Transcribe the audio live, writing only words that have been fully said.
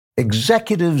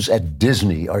Executives at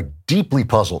Disney are deeply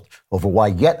puzzled over why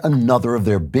yet another of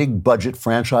their big-budget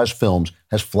franchise films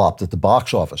has flopped at the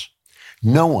box office.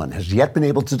 No one has yet been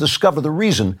able to discover the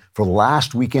reason for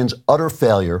last weekend's utter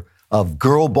failure of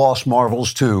Girl Boss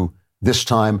Marvels 2, This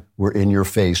Time We're in Your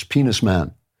Face, Penis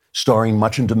Man, starring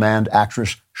much-in-demand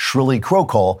actress Shrilly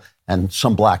Krokol and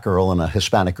some black girl and a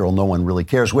Hispanic girl no one really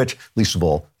cares which, least of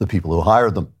all the people who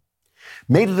hired them.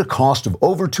 Made at a cost of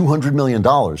over $200 million,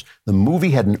 the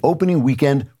movie had an opening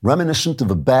weekend reminiscent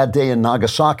of a bad day in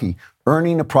Nagasaki,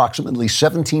 earning approximately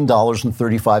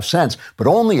 $17.35, but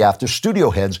only after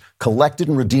studio heads collected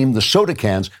and redeemed the soda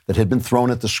cans that had been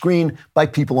thrown at the screen by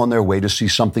people on their way to see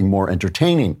something more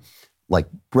entertaining, like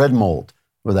bread mold,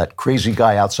 or that crazy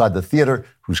guy outside the theater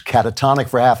who's catatonic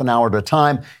for half an hour at a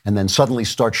time and then suddenly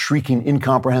starts shrieking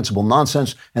incomprehensible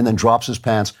nonsense and then drops his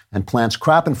pants and plants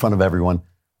crap in front of everyone.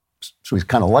 So he's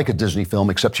kind of like a Disney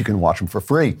film, except you can watch him for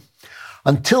free.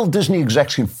 Until Disney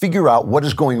execs can figure out what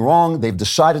is going wrong, they've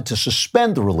decided to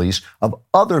suspend the release of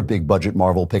other big-budget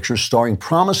Marvel pictures starring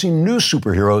promising new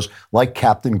superheroes like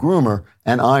Captain Groomer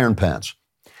and Iron Pants.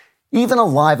 Even a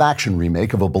live-action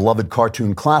remake of a beloved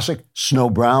cartoon classic, Snow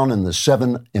Brown and the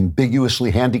Seven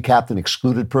Ambiguously Handicapped and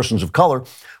Excluded Persons of Color,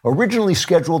 originally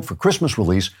scheduled for Christmas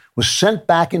release, was sent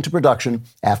back into production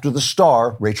after the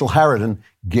star, Rachel Harridan,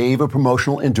 gave a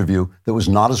promotional interview that was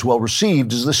not as well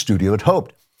received as the studio had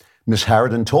hoped. Ms.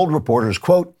 Harridan told reporters,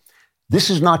 quote, "This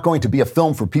is not going to be a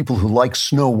film for people who like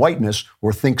snow whiteness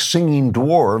or think singing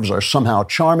dwarves are somehow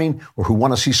charming or who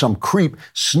want to see some creep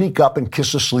sneak up and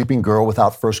kiss a sleeping girl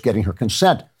without first getting her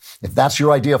consent. If that's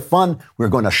your idea of fun, we're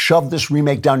going to shove this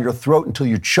remake down your throat until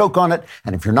you choke on it,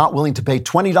 and if you're not willing to pay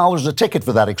 $20 a ticket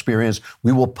for that experience,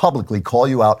 we will publicly call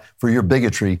you out for your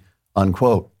bigotry,"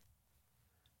 unquote.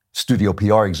 Studio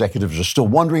PR executives are still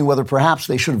wondering whether perhaps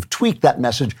they should have tweaked that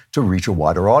message to reach a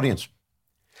wider audience.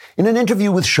 In an interview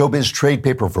with showbiz trade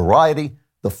paper Variety,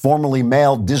 the formerly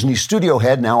male Disney studio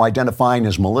head, now identifying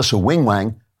as Melissa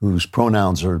Wingwang, whose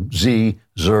pronouns are Z,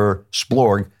 Zer,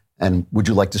 Splorg, and would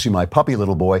you like to see my puppy,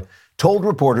 little boy, told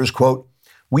reporters, quote,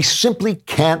 "We simply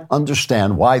can't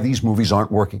understand why these movies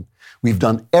aren't working. We've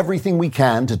done everything we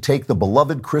can to take the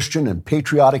beloved Christian and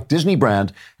patriotic Disney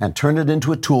brand and turn it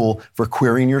into a tool for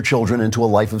queering your children into a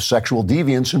life of sexual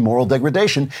deviance and moral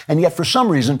degradation, and yet for some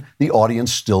reason, the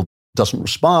audience still doesn't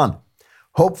respond.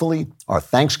 Hopefully, our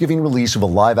Thanksgiving release of a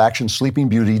live-action Sleeping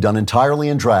Beauty done entirely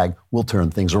in drag will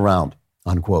turn things around,"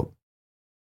 unquote.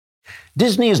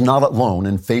 Disney is not alone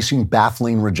in facing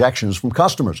baffling rejections from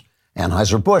customers.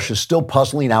 Anheuser-Busch is still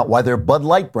puzzling out why their Bud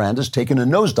Light brand has taken a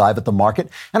nosedive at the market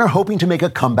and are hoping to make a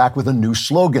comeback with a new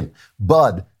slogan,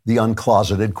 Bud, the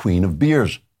uncloseted queen of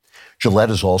beers. Gillette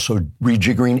is also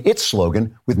rejiggering its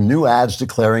slogan with new ads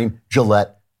declaring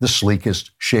Gillette, the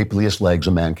sleekest, shapeliest legs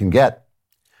a man can get.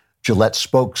 Gillette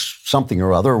spokes something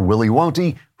or other, Willy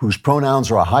Won'ty, whose pronouns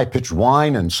are a high-pitched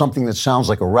whine and something that sounds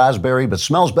like a raspberry but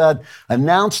smells bad,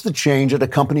 announced the change at a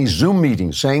company's Zoom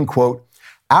meeting, saying, quote,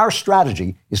 "Our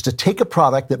strategy is to take a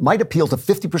product that might appeal to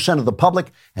 50% of the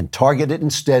public and target it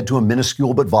instead to a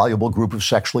minuscule but valuable group of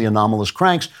sexually anomalous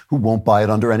cranks who won't buy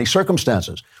it under any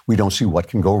circumstances. We don't see what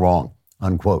can go wrong,"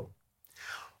 unquote.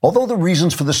 Although the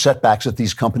reasons for the setbacks at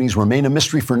these companies remain a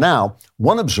mystery for now,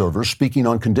 one observer, speaking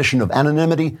on condition of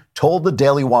anonymity, told the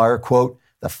Daily Wire, quote,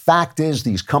 "The fact is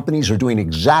these companies are doing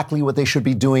exactly what they should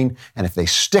be doing, and if they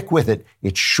stick with it,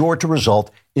 it's sure to result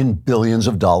in billions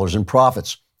of dollars in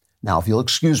profits. Now, if you'll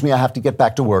excuse me, I have to get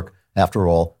back to work. After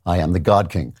all, I am the God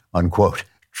King," unquote.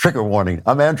 Trigger warning.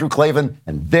 I'm Andrew Klavan,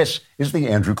 and this is The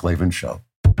Andrew Klavan Show.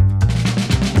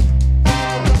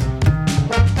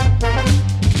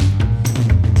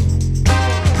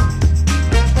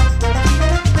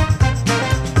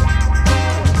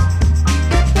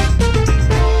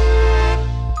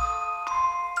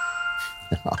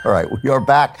 All right, we are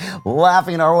back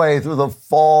laughing our way through the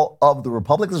fall of the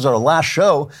Republic. This is our last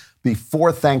show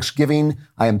before Thanksgiving.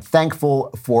 I am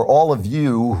thankful for all of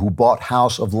you who bought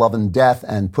House of Love and Death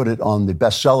and put it on the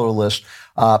bestseller list.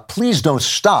 Please don't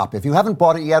stop. If you haven't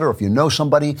bought it yet, or if you know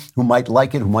somebody who might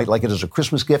like it as a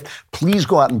Christmas gift, please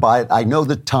go out and buy it. I know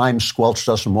that time squelched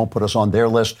us and won't put us on their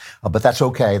list, but that's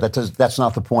okay. That's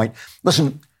not the point.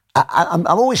 Listen, I'm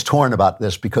always torn about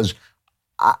this because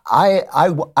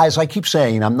as I keep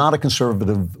saying, I'm not a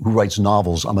conservative who writes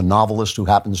novels. I'm a novelist who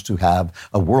happens to have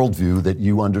a worldview that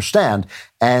you understand.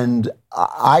 And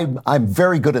I'm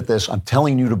very good at this. I'm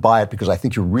telling you to buy it because I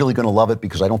think you're really going to love it,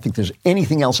 because I don't think there's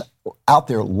anything else out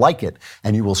there like it.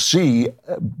 And you will see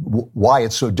why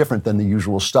it's so different than the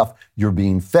usual stuff you're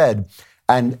being fed.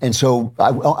 And so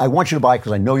I want you to buy it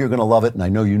because I know you're going to love it, and I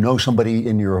know you know somebody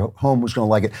in your home who's going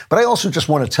to like it. But I also just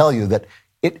want to tell you that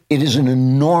it is an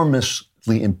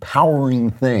enormously empowering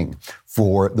thing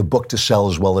for the book to sell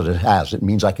as well as it has. It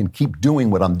means I can keep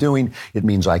doing what I'm doing. It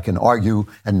means I can argue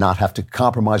and not have to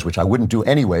compromise, which I wouldn't do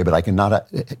anyway, but I can not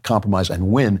compromise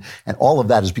and win. And all of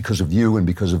that is because of you and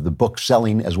because of the book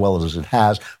selling as well as it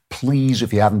has. Please,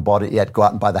 if you haven't bought it yet, go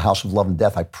out and buy The House of Love and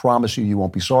Death. I promise you, you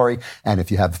won't be sorry. And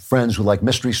if you have friends who like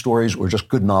mystery stories or just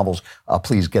good novels,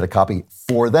 please get a copy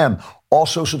for them.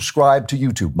 Also subscribe to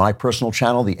YouTube, my personal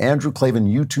channel, the Andrew Klavan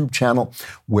YouTube channel,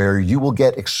 where you will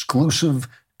get exclusive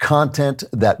content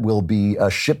that will be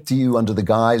shipped to you under the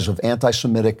guise of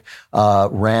anti-Semitic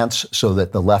rants so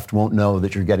that the left won't know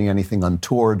that you're getting anything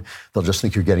untoward. They'll just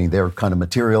think you're getting their kind of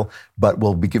material, but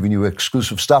we'll be giving you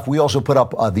exclusive stuff. We also put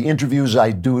up the interviews. I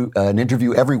do an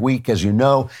interview every week, as you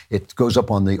know. It goes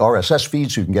up on the RSS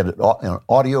feed, so you can get it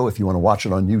audio. If you want to watch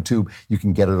it on YouTube, you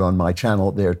can get it on my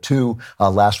channel there too.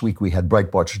 Last week we had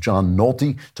Breitbart's John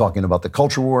Nolte talking about the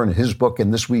culture war in his book,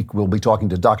 and this week we'll be talking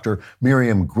to Dr.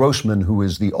 Miriam Grossman, who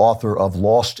is the author of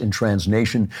Lost in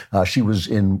Transnation. She was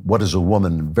in What is a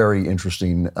Woman? Very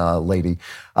interesting lady.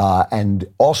 And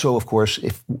also, of course,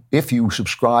 if you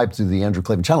subscribe to the Andrew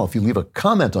Klavan channel, if you leave a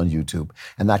comment on YouTube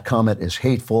and that comment is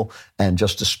hateful and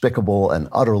just despicable and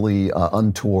utterly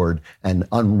untoward and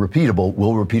unrepeatable,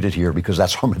 we'll repeat it here because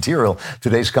that's our material.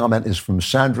 Today's comment is from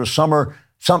Sandra Summers,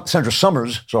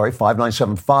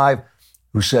 5975,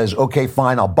 who says, okay,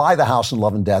 fine, I'll buy The House in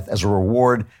Love and Death as a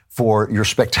reward for your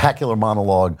spectacular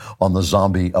monologue on the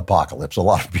zombie apocalypse. A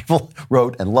lot of people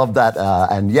wrote and loved that.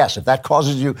 And yes, if that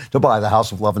causes you to buy The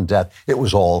House of Love and Death, it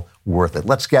was all worth it.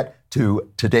 Let's get to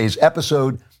today's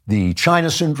episode, the China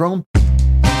Syndrome.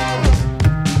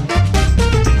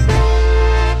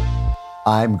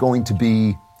 I'm going to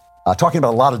be talking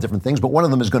about a lot of different things, but one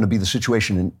of them is going to be the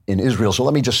situation in Israel. So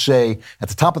let me just say at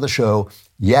the top of the show,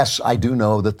 yes, I do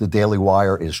know that the Daily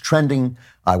Wire is trending.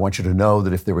 I want you to know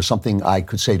that if there was something I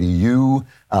could say to you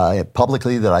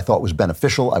publicly that I thought was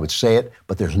beneficial, I would say it,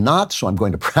 but there's not. So I'm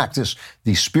going to practice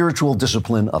the spiritual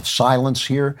discipline of silence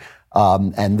here.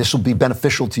 And this will be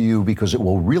beneficial to you because it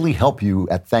will really help you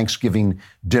at Thanksgiving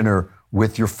dinner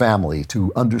with your family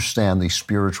to understand the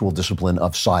spiritual discipline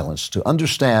of silence, to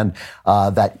understand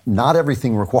that not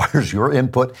everything requires your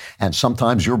input, and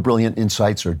sometimes your brilliant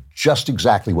insights are just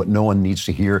exactly what no one needs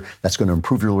to hear. That's going to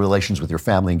improve your relations with your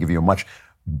family and give you a much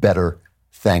better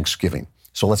Thanksgiving.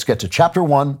 So let's get to chapter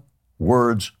 1,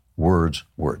 words, words,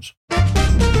 words.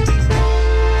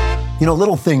 You know,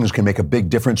 little things can make a big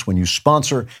difference when you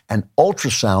sponsor an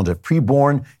ultrasound at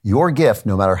preborn. Your gift,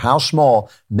 no matter how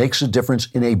small, makes a difference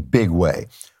in a big way.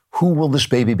 Who will this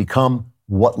baby become?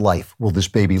 What life will this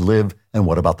baby live? And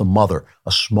what about the mother?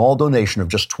 A small donation of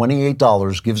just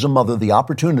 $28 gives a mother the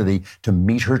opportunity to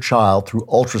meet her child through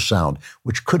ultrasound,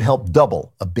 which could help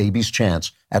double a baby's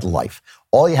chance at life.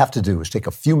 All you have to do is take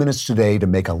a few minutes today to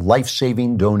make a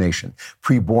life-saving donation.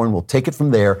 Preborn will take it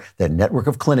from there. Their network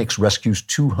of clinics rescues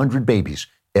 200 babies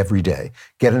every day.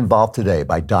 Get involved today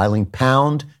by dialing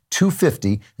pound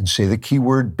 250 and say the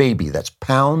keyword baby. That's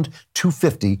pound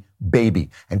 250 baby.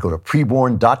 And go to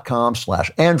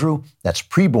preborn.com/Andrew. That's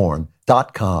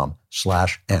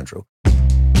preborn.com/Andrew.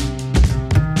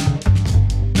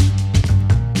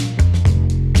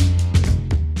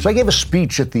 So I gave a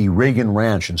speech at the Reagan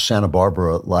Ranch in Santa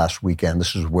Barbara last weekend.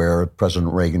 This is where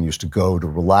President Reagan used to go to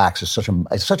relax. It's such an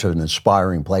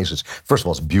inspiring place. First of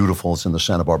all, it's beautiful. It's in the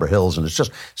Santa Barbara Hills, and it's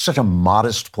just such a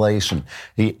modest place. And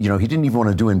he didn't even want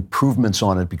to do improvements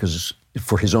on it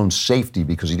for his own safety,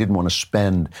 because he didn't want to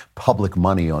spend public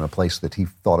money on a place that he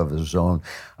thought of as his own.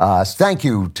 Thank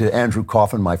you to Andrew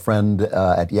Coffin, my friend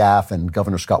at YAF, and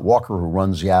Governor Scott Walker, who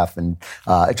runs YAF. And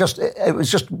it was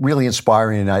just really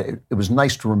inspiring. And it was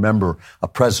nice to remember a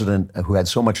president who had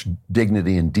so much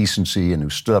dignity and decency and who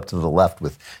stood up to the left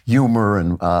with humor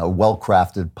and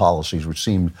well-crafted policies,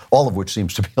 all of which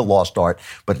seems to be a lost art.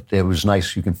 But it was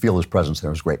nice. You can feel his presence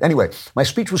there. It was great. Anyway, my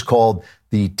speech was called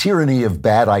The Tyranny of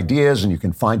Bad Ideas, and you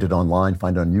can find it online,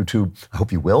 find it on YouTube. I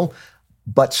hope you will.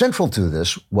 But central to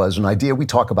this was an idea we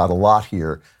talk about a lot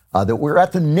here, that we're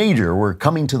at the nadir. We're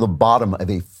coming to the bottom of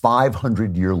a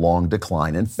 500-year-long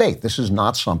decline in faith. This is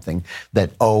not something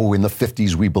that, in the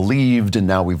 50s we believed and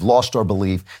now we've lost our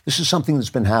belief. This is something that's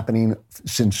been happening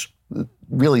since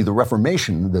really the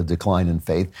Reformation, the decline in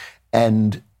faith.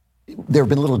 And there have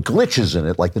been little glitches in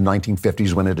it, like the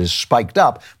 1950s when it has spiked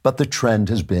up, but the trend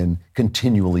has been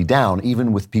continually down.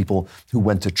 Even with people who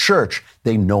went to church,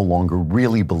 they no longer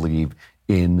really believe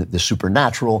in the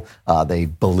supernatural. They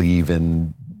believe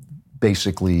in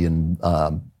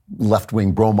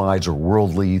left-wing bromides or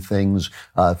worldly things,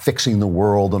 fixing the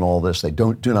world and all this. They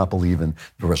do not believe in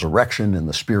the resurrection and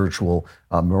the spiritual,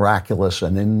 miraculous,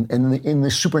 and in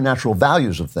the supernatural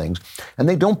values of things. And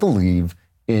they don't believe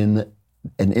in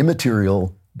an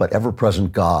immaterial but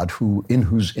ever-present God in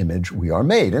whose image we are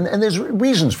made. And there's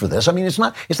reasons for this. I mean, it's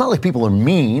not like people are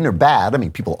mean or bad. I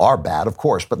mean, people are bad, of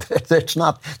course, but that's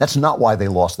not why they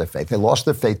lost their faith. They lost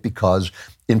their faith because,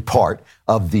 in part,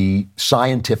 of the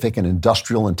scientific and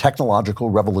industrial and technological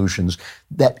revolutions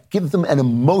that give them an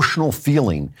emotional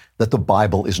feeling that the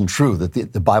Bible isn't true,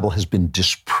 that the Bible has been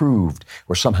disproved,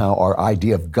 or somehow our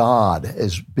idea of God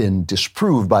has been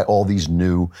disproved by all these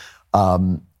new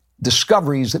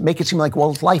discoveries that make it seem like,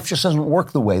 well, life just doesn't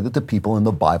work the way that the people in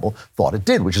the Bible thought it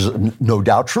did, which is no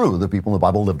doubt true. The people in the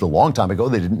Bible lived a long time ago.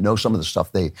 They didn't know some of the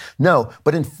stuff they know.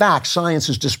 But in fact, science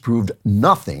has disproved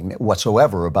nothing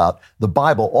whatsoever about the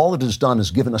Bible. All it has done is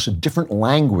given us a different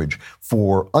language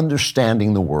for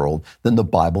understanding the world than the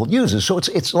Bible uses. So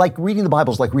it's like reading the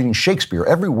Bible is like reading Shakespeare.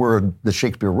 Every word that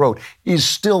Shakespeare wrote is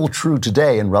still true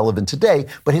today and relevant today,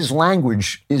 but his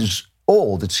language is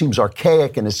old. It seems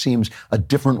archaic, and it seems a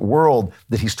different world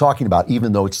that he's talking about,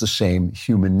 even though it's the same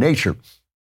human nature.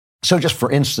 So just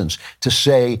for instance, to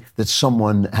say that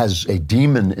someone has a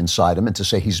demon inside him and to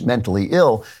say he's mentally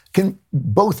ill can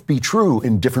both be true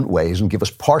in different ways and give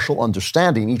us partial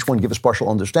understanding. Each one give us partial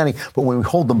understanding, but when we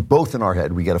hold them both in our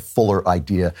head, we get a fuller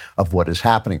idea of what is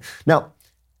happening. Now,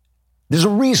 there's a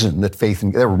reason that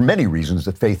there are many reasons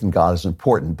that faith in God is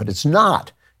important, but it's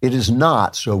not. It is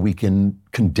not so we can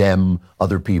condemn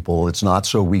other people. It's not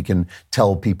so we can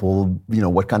tell people,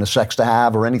 what kind of sex to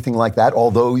have or anything like that,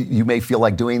 although you may feel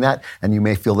like doing that and you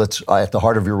may feel that's at the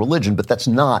heart of your religion, but that's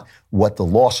not what the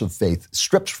loss of faith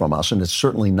strips from us. And it's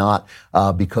certainly not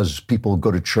because people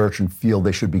go to church and feel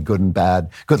they should be good and bad,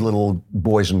 good little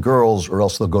boys and girls, or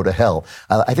else they'll go to hell.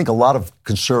 I think a lot of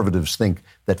conservatives think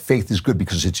that faith is good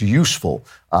because it's useful.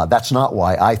 That's not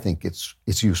why I think it's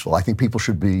useful. I think people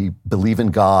should believe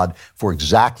in God for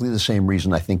exactly the same reason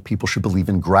I think people should believe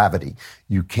in gravity.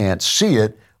 You can't see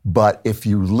it, but if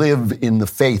you live in the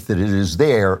faith that it is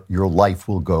there, your life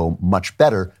will go much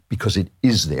better because it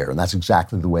is there. And that's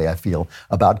exactly the way I feel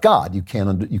about God. You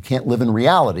can't live in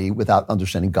reality without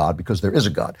understanding God because there is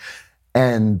a God.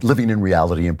 And living in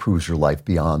reality improves your life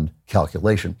beyond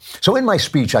calculation. So in my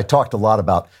speech, I talked a lot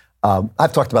about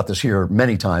I've talked about this here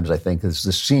many times, I think. There's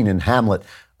this scene in Hamlet,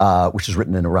 which is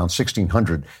written in around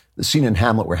 1600, the scene in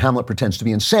Hamlet where Hamlet pretends to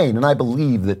be insane. And I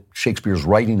believe that Shakespeare's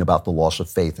writing about the loss of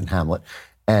faith in Hamlet.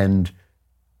 And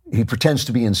he pretends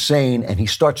to be insane, and he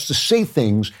starts to say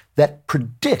things that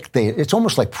predict. It's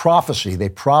almost like prophecy. They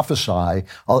prophesy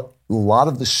a lot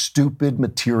of the stupid,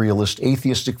 materialist,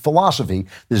 atheistic philosophy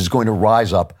that is going to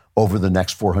rise up over the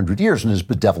next 400 years and is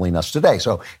bedeviling us today.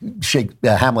 So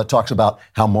Hamlet talks about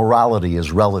how morality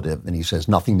is relative, and he says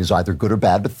nothing is either good or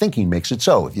bad, but thinking makes it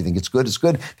so. If you think it's good, it's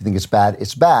good. If you think it's bad,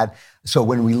 it's bad. So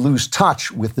when we lose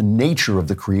touch with the nature of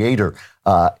the Creator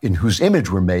in whose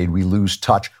image we're made, we lose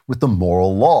touch with the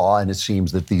moral law, and it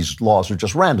seems that these laws are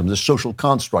just random. They're social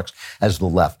constructs, as the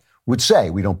left would say.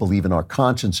 We don't believe in our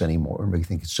conscience anymore. We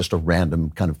think it's just a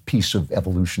random kind of piece of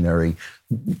evolutionary,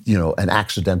 an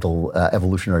accidental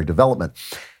evolutionary development.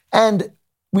 And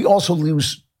we also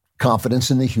lose confidence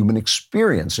in the human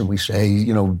experience. And we say,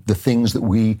 the things that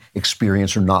we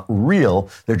experience are not real.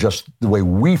 They're just the way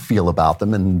we feel about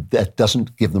them. And that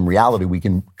doesn't give them reality. We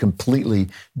can completely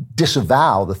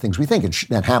disavow the things we think.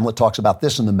 And Hamlet talks about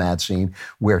this in the Mad Scene,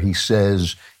 where he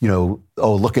says, oh,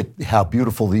 look at how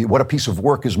beautiful, what a piece of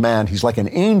work is man. He's like an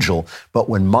angel. But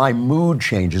when my mood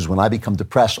changes, when I become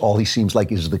depressed, all he seems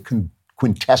like is the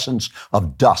quintessence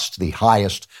of dust, the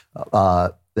highest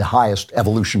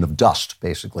evolution of dust,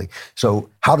 basically. So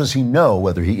how does he know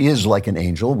whether he is like an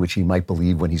angel, which he might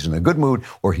believe when he's in a good mood,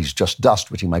 or he's just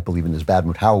dust, which he might believe in his bad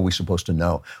mood? How are we supposed to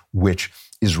know which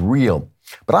is real?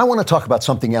 But I want to talk about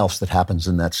something else that happens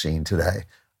in that scene today.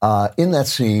 In that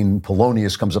scene,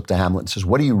 Polonius comes up to Hamlet and says,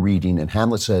 "What are you reading?" And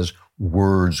Hamlet says,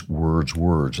 "Words, words,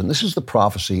 words." And this is the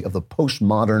prophecy of the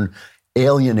postmodern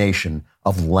alienation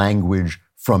of language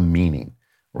from meaning.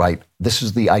 Right? This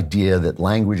is the idea that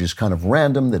language is kind of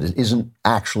random, that it isn't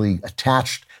actually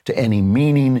attached to any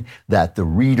meaning, that the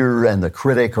reader and the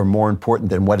critic are more important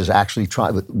than what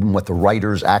the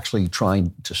writer is actually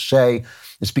trying to say.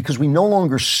 It's because we no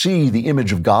longer see the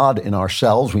image of God in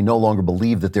ourselves. We no longer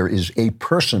believe that there is a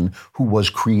person who was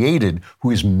created,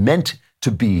 who is meant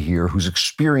to be here, whose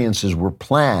experiences were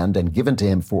planned and given to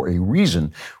him for a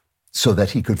reason. so that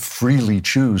he could freely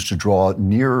choose to draw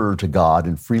nearer to God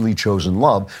and freely chosen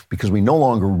love, because we no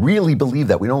longer really believe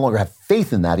that. We no longer have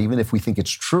faith in that, even if we think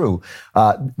it's true.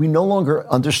 We no longer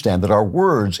understand that our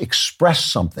words express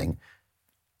something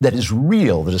that is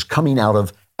real, that is coming out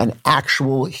of an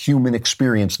actual human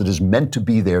experience that is meant to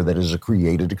be there, that is a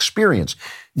created experience.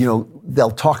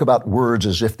 They'll talk about words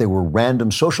as if they were random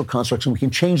social constructs, and we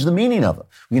can change the meaning of them.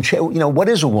 We can what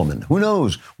is a woman? Who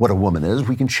knows what a woman is?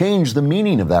 We can change the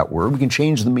meaning of that word. We can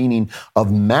change the meaning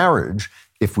of marriage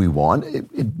if we want.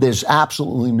 There's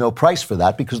absolutely no price for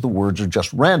that, because the words are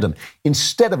just random.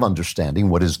 Instead of understanding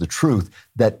what is the truth,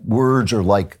 that words are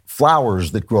like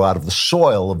flowers that grow out of the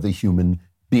soil of the human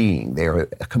being. They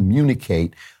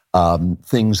communicate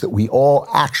things that we all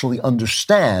actually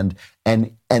understand,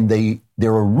 and they're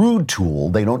a rude tool.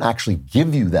 They don't actually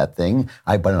give you that thing.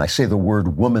 But when I say the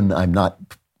word woman, I'm not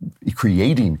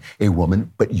creating a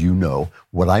woman, but you know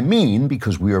what I mean,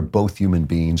 because we are both human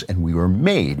beings and we are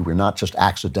made. We're not just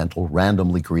accidental,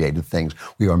 randomly created things.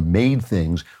 We are made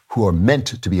things who are meant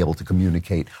to be able to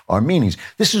communicate our meanings.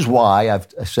 This is why, I've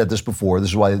said this before,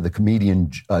 this is why the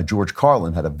comedian George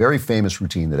Carlin had a very famous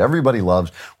routine that everybody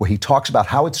loves, where he talks about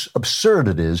how absurd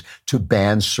it is to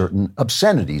ban certain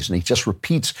obscenities. And he just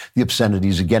repeats the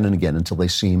obscenities again and again until they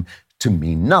seem to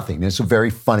mean nothing. It's a very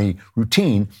funny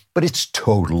routine, but it's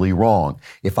totally wrong.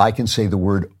 If I can say the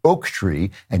word oak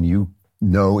tree and you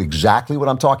know exactly what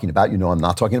I'm talking about, I'm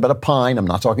not talking about a pine, I'm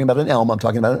not talking about an elm, I'm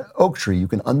talking about an oak tree, you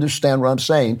can understand what I'm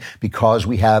saying, because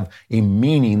we have a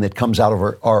meaning that comes out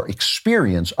of our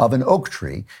experience of an oak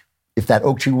tree. If that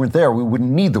oak tree weren't there, we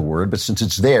wouldn't need the word, but since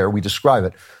it's there, we describe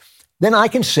it. Then I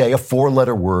can say a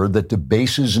 4-letter word that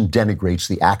debases and denigrates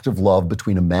the act of love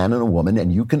between a man and a woman,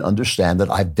 and you can understand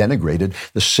that I've denigrated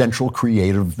the central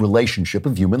creative relationship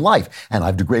of human life. And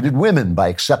I've degraded women by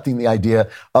accepting the idea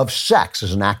of sex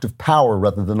as an act of power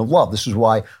rather than of love. This is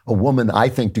why a woman, I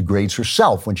think, degrades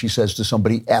herself when she says to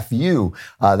somebody, F you,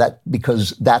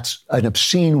 because that's an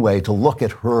obscene way to look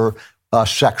at her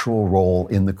sexual role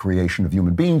in the creation of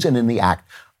human beings and in the act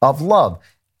of love.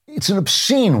 It's an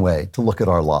obscene way to look at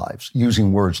our lives,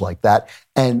 using words like that.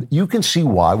 And you can see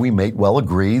why we may well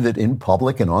agree that in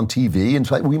public and on TV,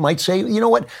 and we might say, you know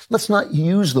what, let's not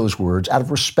use those words out of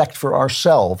respect for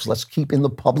ourselves. Let's keep in the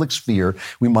public sphere.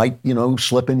 We might,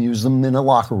 slip and use them in a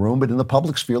locker room, but in the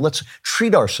public sphere, let's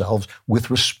treat ourselves with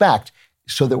respect,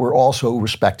 so that we're also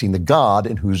respecting the God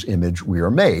in whose image we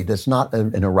are made. That's not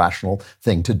an irrational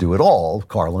thing to do at all.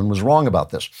 Carlin was wrong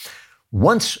about this.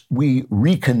 Once we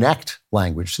reconnect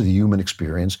language to the human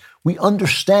experience, we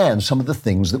understand some of the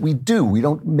things that we do. We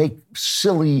don't make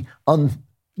silly,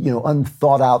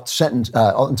 unthought out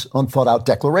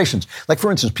declarations. Like, for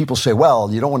instance, people say,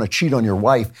 well, you don't want to cheat on your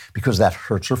wife because that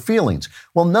hurts her feelings.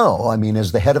 Well, no. I mean,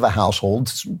 as the head of a household,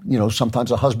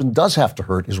 sometimes a husband does have to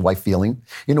hurt his wife's feeling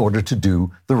in order to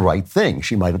do the right thing.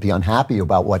 She might be unhappy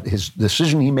about what his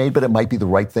decision he made, but it might be the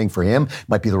right thing for him. It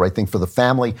might be the right thing for the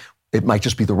family. It might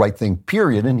just be the right thing,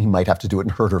 period, and he might have to do it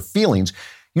and hurt her feelings.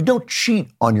 You don't cheat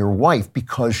on your wife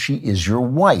because she is your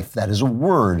wife. That is a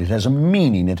word. It has a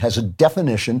meaning. It has a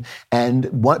definition. And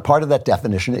one part of that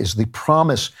definition is the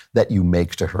promise that you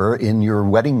make to her in your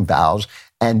wedding vows.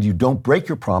 And you don't break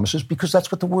your promises because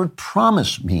that's what the word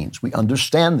promise means. We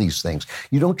understand these things.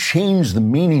 You don't change the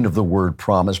meaning of the word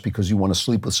promise because you want to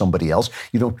sleep with somebody else.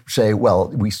 You don't say, well,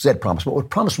 we said promise. But what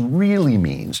promise really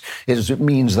means is it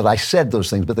means that I said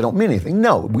those things, but they don't mean anything.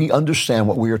 No, we understand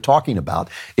what we are talking about.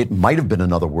 It might have been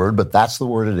another word, but that's the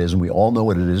word it is, and we all know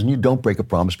what it is. And you don't break a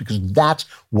promise because that's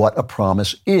what a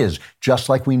promise is. Just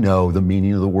like we know the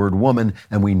meaning of the word woman,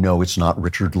 and we know it's not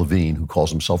Richard Levine who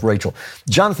calls himself Rachel.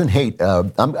 Jonathan Haidt,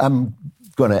 I'm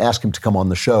going to ask him to come on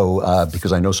the show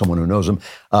because I know someone who knows him,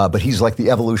 but he's like the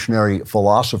evolutionary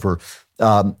philosopher.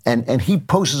 And he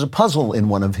poses a puzzle in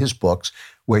one of his books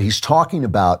where he's talking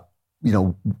about,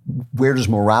 where does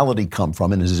morality come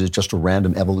from? And is it just a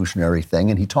random evolutionary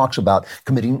thing? And he talks about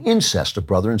committing incest, a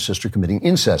brother and sister committing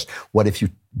incest. What if you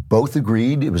both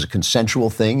agreed it was a consensual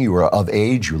thing, you were of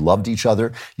age, you loved each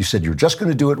other, you said you're just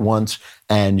going to do it once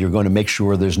and you're going to make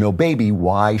sure there's no baby,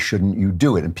 why shouldn't you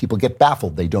do it? And people get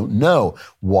baffled. They don't know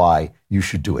why you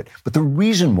should do it. But the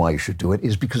reason why you should do it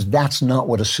is because that's not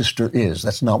what a sister is.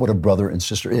 That's not what a brother and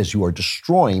sister is. You are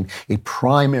destroying a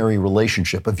primary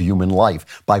relationship of human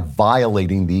life by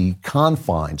violating the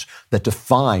confines that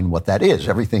define what that is.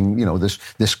 Everything,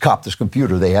 this cup, this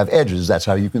computer, they have edges. That's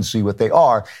how you can see what they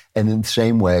are. And in the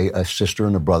same way, a sister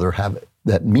and a brother have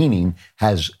that meaning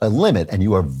has a limit, and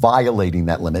you are violating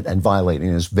that limit, and violating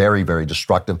is very, very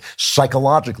destructive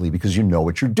psychologically because you know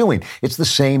what you're doing. It's the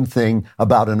same thing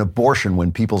about an abortion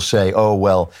when people say, oh,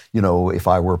 well, if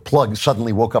I were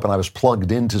suddenly woke up and I was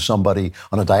plugged into somebody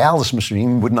on a dialysis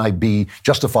machine, wouldn't I be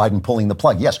justified in pulling the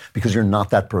plug? Yes, because you're not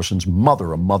that person's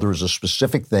mother. A mother is a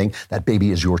specific thing. That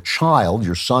baby is your child,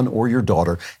 your son or your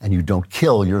daughter, and you don't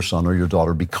kill your son or your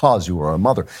daughter because you are a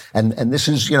mother. And this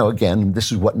is, again,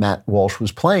 this is what Matt Walsh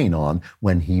was playing on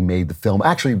when he made the film.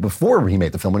 Actually, before he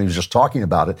made the film, when he was just talking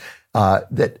about it,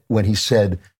 that when he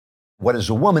said, what is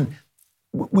a woman?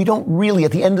 We don't really,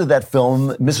 at the end of that film,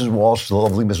 Mrs. Walsh, the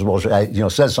lovely Mrs. Walsh,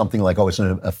 says something like, oh, it's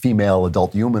a female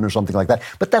adult human or something like that.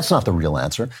 But that's not the real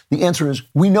answer. The answer is,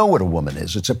 we know what a woman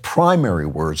is. It's a primary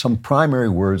word. Some primary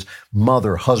words,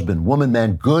 mother, husband, woman,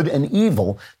 man, good and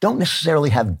evil, don't necessarily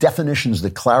have definitions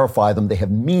that clarify them. They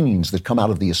have meanings that come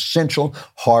out of the essential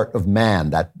heart of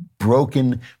man, that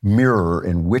broken mirror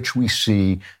in which we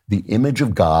see the image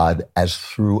of God as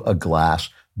through a glass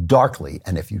darkly.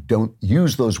 And if you don't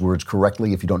use those words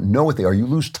correctly, if you don't know what they are, you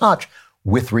lose touch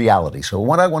with reality. So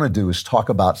what I want to do is talk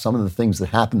about some of the things that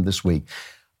happened this week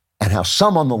and how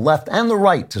some on the left and the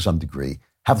right, to some degree,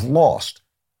 have lost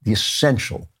the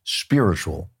essential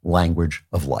spiritual language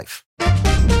of life.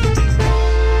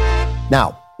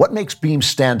 Now, what makes Beam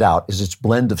stand out is its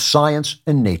blend of science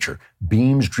and nature.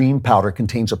 Beam's Dream Powder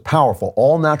contains a powerful,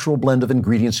 all-natural blend of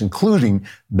ingredients, including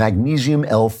magnesium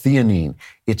L-theanine.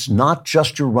 It's not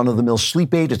just your run-of-the-mill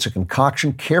sleep aid. It's a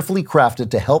concoction carefully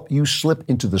crafted to help you slip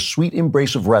into the sweet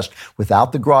embrace of rest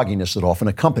without the grogginess that often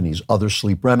accompanies other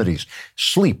sleep remedies.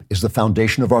 Sleep is the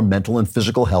foundation of our mental and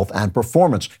physical health and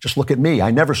performance. Just look at me.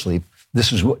 I never sleep.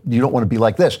 This is what you don't want to be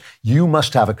like this. You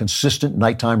must have a consistent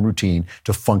nighttime routine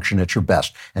to function at your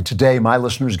best. And today, my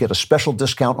listeners get a special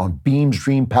discount on Beam's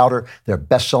Dream Powder, their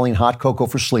best-selling hot cocoa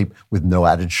for sleep with no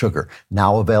added sugar.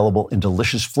 Now available in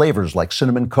delicious flavors like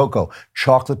cinnamon cocoa,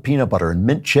 chocolate peanut butter, and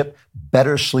mint chip.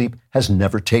 Better sleep has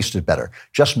never tasted better.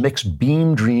 Just mix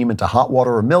Beam Dream into hot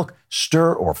water or milk,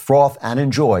 stir or froth, and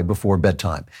enjoy before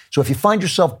bedtime. So if you find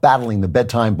yourself battling the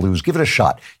bedtime blues, give it a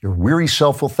shot. Your weary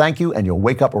self will thank you, and you'll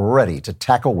wake up ready to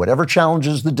tackle whatever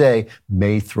challenges the day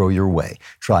may throw your way.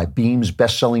 Try Beam's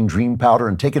best-selling Dream Powder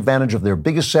and take advantage of their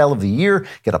biggest sale of the year.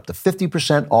 Get up to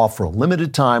 50% off for a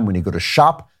limited time when you go to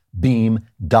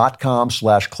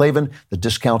shopbeam.com/Klavan. The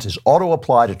discount is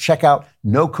auto-applied at checkout.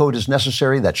 No code is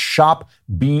necessary. That's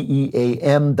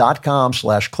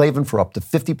shopbeam.com/Klavan for up to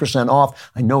 50%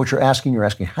 off. I know what you're asking. You're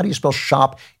asking, how do you spell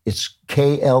shop? It's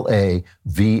Klavan.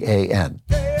 Klavan,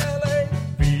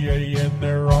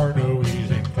 there are no E's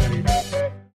in Klavan.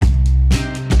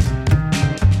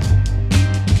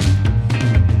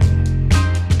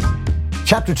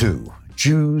 Chapter 2,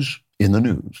 Jews in the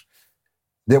News.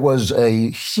 There was a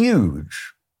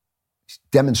huge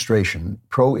demonstration,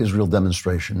 pro-Israel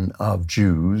demonstration of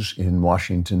Jews in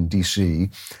Washington, D.C.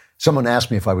 Someone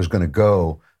asked me if I was going to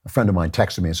go. A friend of mine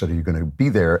texted me and said, are you going to be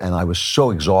there? And I was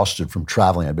so exhausted from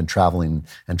traveling. I'd been traveling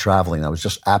and traveling. I was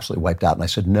just absolutely wiped out. And I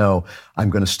said, no, I'm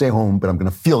going to stay home, but I'm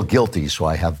going to feel guilty. So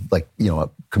I have a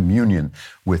communion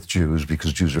with Jews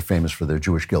because Jews are famous for their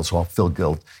Jewish guilt. So I'll feel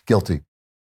guilty.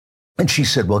 And she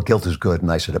said, well, guilt is good.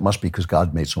 And I said, it must be because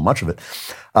God made so much of it.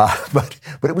 But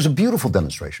it was a beautiful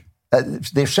demonstration.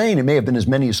 They're saying it may have been as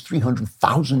many as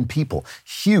 300,000 people.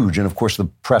 Huge. And of course, the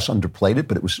press underplayed it,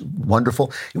 but it was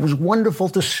wonderful. It was wonderful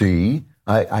to see,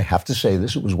 I have to say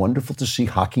this, it was wonderful to see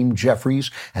Hakeem Jeffries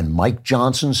and Mike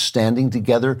Johnson standing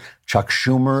together, Chuck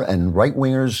Schumer and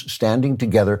right-wingers standing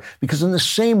together, because in the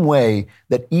same way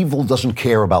that evil doesn't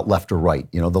care about left or right,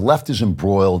 the left is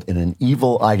embroiled in an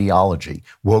evil ideology,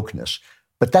 wokeness,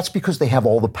 but that's because they have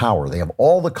all the power. They have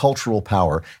all the cultural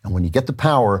power. And when you get the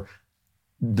power,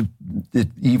 the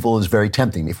evil is very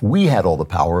tempting. If we had all the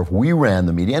power, if we ran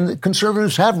the media, and the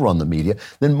conservatives have run the media,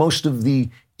 then most of the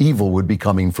evil would be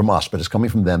coming from us, but it's coming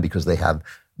from them because they have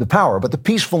the power. But the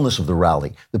peacefulness of the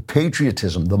rally, the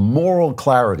patriotism, the moral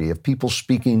clarity of people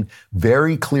speaking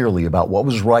very clearly about what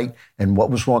was right and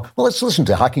what was wrong. Well, let's listen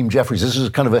to Hakeem Jeffries. This is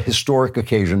kind of a historic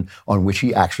occasion on which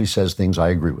he actually says things I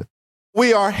agree with.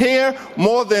 We are here,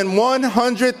 more than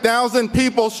 100,000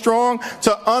 people strong,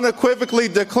 to unequivocally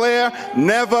declare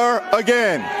never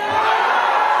again.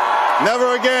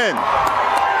 Never again.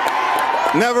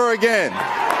 Never again.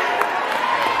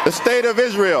 The state of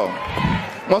Israel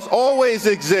must always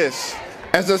exist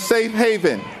as a safe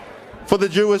haven for the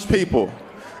Jewish people,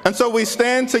 And so we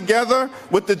stand together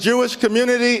with the Jewish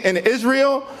community in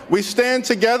Israel. We stand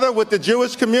together with the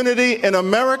Jewish community in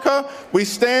America. We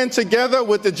stand together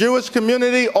with the Jewish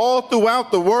community all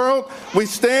throughout the world. We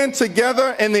stand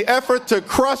together in the effort to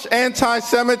crush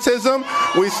anti-Semitism.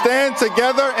 We stand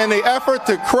together in the effort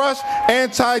to crush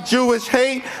anti-Jewish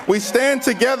hate. We stand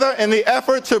together in the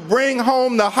effort to bring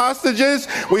home the hostages.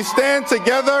 We stand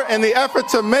together in the effort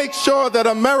to make sure that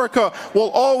America will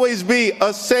always be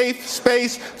a safe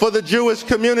space for the Jewish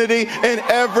community in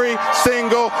every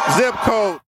single zip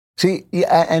code. See,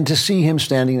 and to see him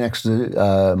standing next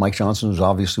to Mike Johnson, who's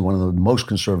obviously one of the most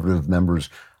conservative members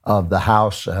of the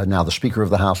House, now the Speaker of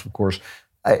the House, of course,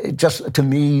 just to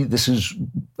me, this is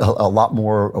a lot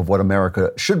more of what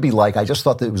America should be like. I just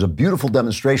thought that it was a beautiful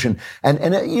demonstration. And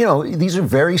you know, these are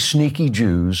very sneaky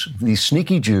Jews. These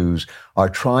sneaky Jews are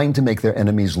trying to make their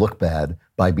enemies look bad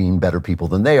by being better people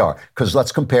than they are. Because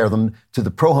let's compare them to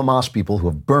the pro-Hamas people who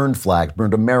have burned flags,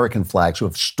 burned American flags, who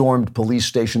have stormed police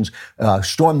stations,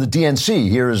 stormed the DNC.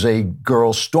 Here is a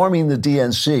girl storming the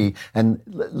DNC. And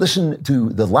listen to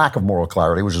the lack of moral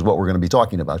clarity, which is what we're going to be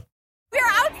talking about.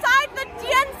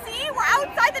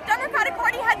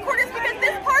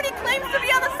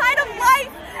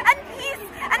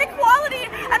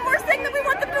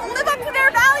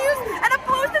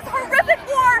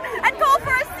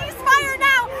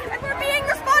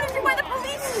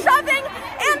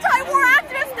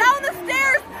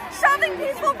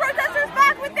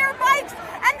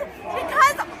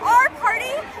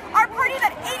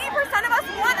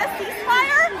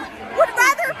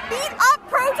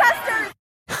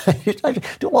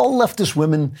 Do all leftist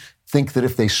women think that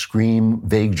if they scream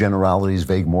vague generalities,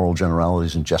 vague moral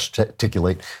generalities, and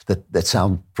gesticulate that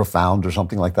sound profound or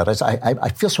something like that? I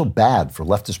feel so bad for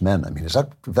leftist men. I mean,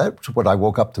 that's what I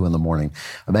woke up to in the morning?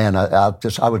 Man,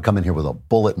 I would come in here with a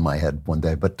bullet in my head one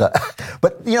day. But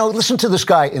you know, listen to this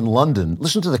guy in London.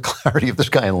 Listen to the clarity of this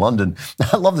guy in London.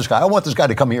 I love this guy. I want this guy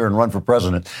to come here and run for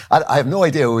president. I have no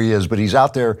idea who he is, but he's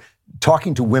out there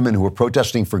talking to women who are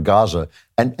protesting for Gaza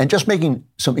and just making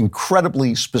some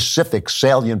incredibly specific,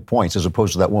 salient points as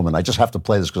opposed to that woman. I just have to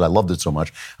play this because I loved it so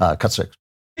much. Cut 6.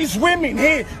 These women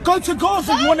here, go to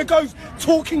Gaza. You want to go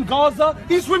talk in Gaza?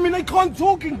 These women, they can't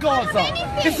talk in Gaza.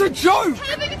 It's a joke.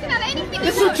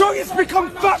 It's a joke. It's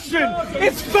become fashion.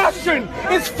 It's fashion.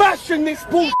 It's fashion, this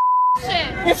bullshit.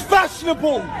 It's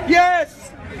fashionable.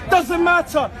 Yes. Doesn't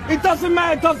matter. It doesn't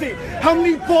matter, does it? How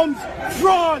many bombs?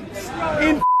 France,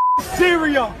 in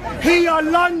Syria, here,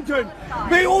 London.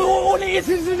 But all it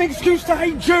is an excuse to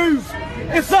hate Jews.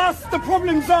 It's us. The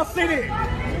problem's us, isn't it?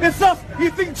 It's us. You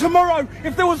think tomorrow,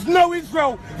 if there was no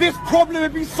Israel, this problem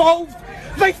would be solved?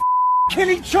 They kill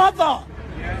each other.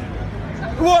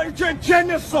 What,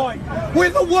 genocide? We're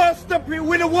the worst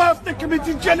at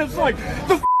committing genocide.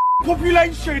 The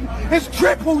population has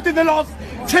tripled in the last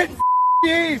 10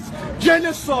 years.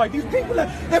 Genocide. These people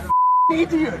they're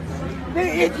idiots.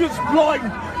 They're idiots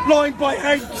blind by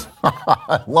hate.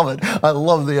 I love it. I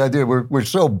love the idea. We're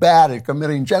so bad at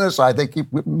committing genocide, they keep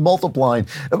multiplying,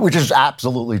 which is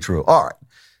absolutely true. All right.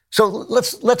 So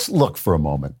let's look for a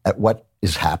moment at what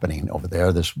is happening over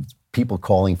there. There's people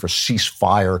calling for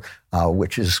ceasefire,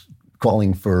 which is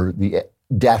calling for the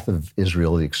death of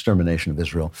Israel, the extermination of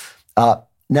Israel.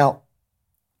 Now,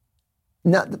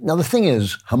 the thing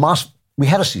is, Hamas, we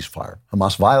had a ceasefire.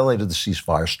 Hamas violated the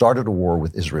ceasefire, started a war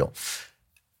with Israel,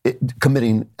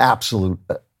 committing absolute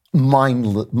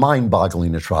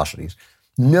mind-boggling atrocities,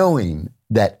 knowing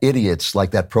that idiots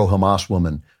like that pro-Hamas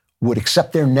woman would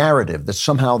accept their narrative that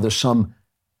somehow there's some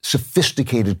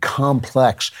sophisticated,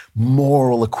 complex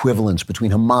moral equivalence between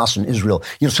Hamas and Israel.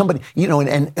 You know, somebody, you know,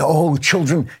 and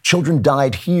children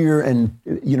died here, and,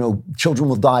 you know, children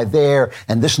will die there,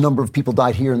 and this number of people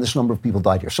died here, and this number of people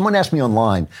died here. Someone asked me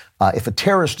online, if a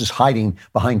terrorist is hiding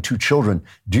behind two children,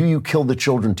 do you kill the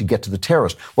children to get to the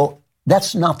terrorist? Well,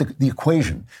 that's not the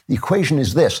equation. The equation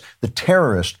is this: the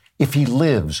terrorist, if he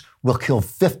lives, will kill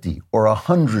 50 or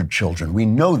 100 children. We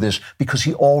know this because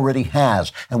he already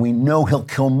has, and we know he'll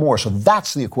kill more. So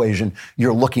that's the equation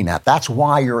you're looking at. That's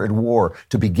why you're at war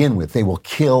to begin with. They will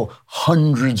kill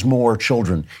hundreds more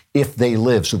children if they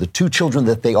live. So the two children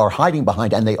that they are hiding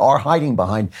behind, and they are hiding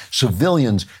behind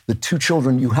civilians, the two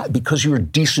children you have, because you're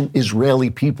decent Israeli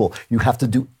people, you have to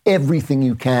do everything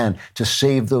you can to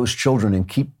save those children and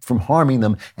keep from harming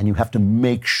them, and you have to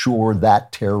make sure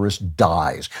that terrorist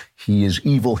dies. He is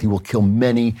evil. He will kill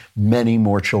many, many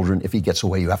more children if he gets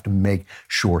away. You have to make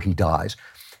sure he dies.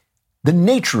 The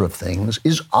nature of things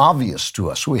is obvious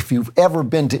to us. So if you've ever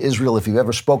been to Israel, if you've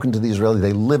ever spoken to the Israelis,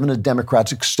 they live in a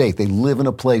democratic state. They live in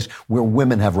a place where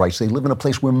women have rights. They live in a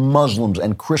place where Muslims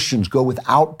and Christians go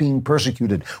without being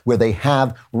persecuted, where they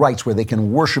have rights, where they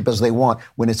can worship as they want.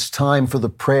 When it's time for the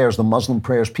prayers, the Muslim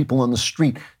prayers, people on the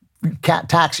street,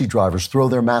 taxi drivers throw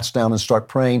their mats down and start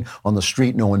praying on the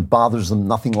street. No one bothers them.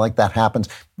 Nothing like that happens.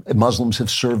 Muslims have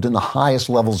served in the highest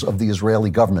levels of the Israeli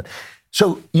government.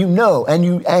 So you know,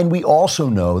 and we also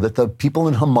know that the people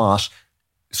in Hamas,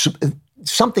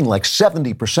 something like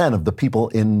 70% of the people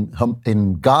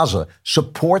in Gaza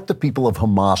support the people of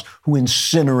Hamas who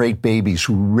incinerate babies,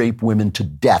 who rape women to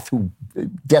death, who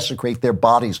desecrate their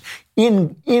bodies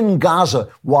in Gaza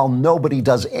while nobody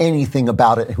does anything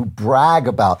about it, who brag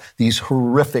about these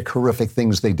horrific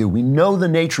things they do. We know the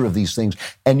nature of these things,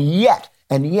 and yet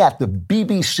the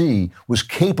BBC was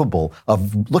capable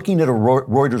of looking at a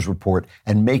Reuters report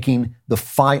and making the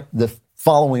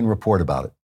following report about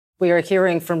it. We are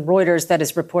hearing from Reuters that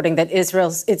is reporting that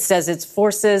Israel, it says its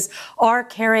forces are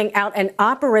carrying out an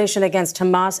operation against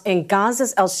Hamas in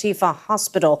Gaza's Al-Shifa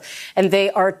hospital, and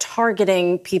they are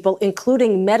targeting people,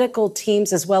 including medical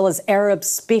teams as well as Arab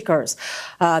speakers.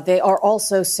 They are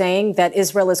also saying that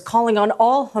Israel is calling on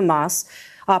all Hamas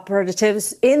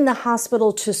operatives in the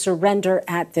hospital to surrender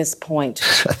at this point.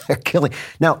 They're killing.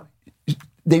 Now,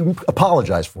 they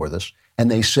apologized for this, and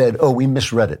they said, oh, we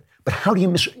misread it. But how do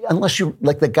you unless you're,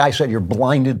 like the guy said, you're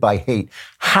blinded by hate,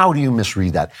 how do you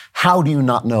misread that? How do you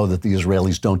not know that the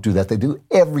Israelis don't do that? They do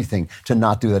everything to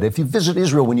not do that. If you visit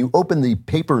Israel, when you open the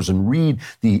papers and read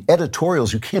the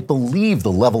editorials, you can't believe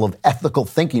the level of ethical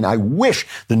thinking. I wish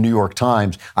the New York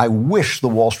Times, I wish the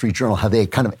Wall Street Journal had the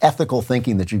kind of ethical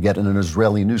thinking that you get in an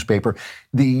Israeli newspaper.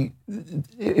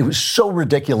 It was so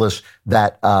ridiculous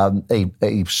that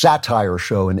a satire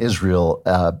show in Israel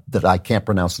that I can't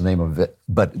pronounce the name of it,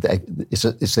 but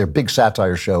it's their big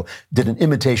satire show, did an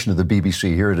imitation of the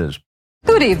BBC. Here it is.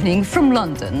 Good evening from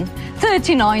London.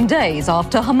 39 days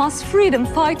after Hamas freedom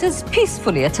fighters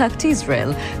peacefully attacked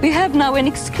Israel, we have now an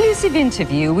exclusive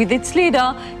interview with its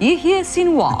leader, Yahya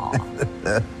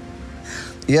Sinwar.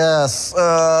 Yes,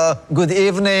 good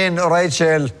evening,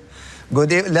 Rachel.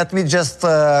 Let me just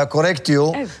correct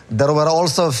you. Oh. There were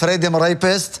also freedom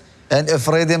rapists and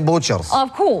freedom butchers.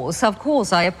 Of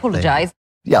course, I apologize.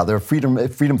 Yeah, they're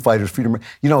freedom fighters,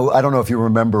 You know, I don't know if you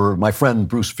remember, my friend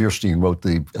Bruce Fierstein wrote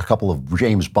a couple of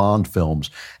James Bond films,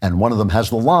 and one of them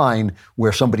has the line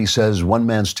where somebody says one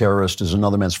man's terrorist is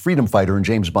another man's freedom fighter, and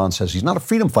James Bond says he's not a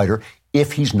freedom fighter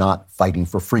if he's not fighting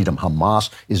for freedom.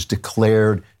 Hamas is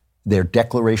declared, their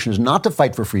declaration is not to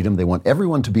fight for freedom. They want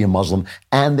everyone to be a Muslim,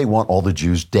 and they want all the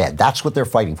Jews dead. That's what they're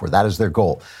fighting for. That is their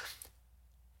goal.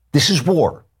 This is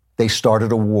war. They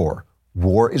started a war.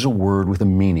 War is a word with a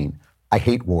meaning. I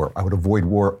hate war. I would avoid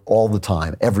war all the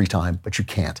time, every time, but you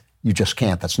can't. You just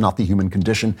can't. That's not the human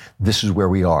condition. This is where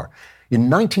we are. In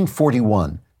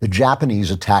 1941, the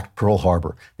Japanese attacked Pearl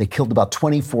Harbor. They killed about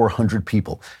 2,400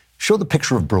 people. Show the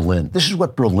picture of Berlin. This is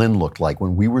what Berlin looked like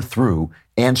when we were through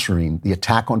answering the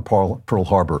attack on Pearl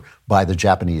Harbor by the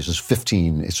Japanese. It's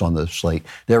 15. It's on the slate.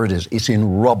 There it is. It's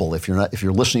in rubble. If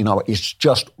you're listening now, it's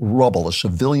just rubble. A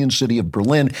civilian city of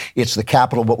Berlin. It's the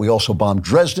capital, but we also bombed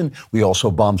Dresden. We also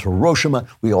bombed Hiroshima.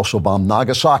 We also bombed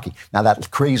Nagasaki. Now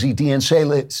that crazy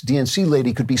DNC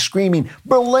lady could be screaming,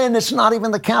 Berlin, it's not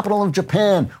even the capital of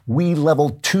Japan. We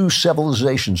leveled 2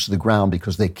 civilizations to the ground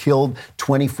because they killed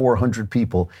 2,400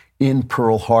 people in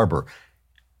Pearl Harbor.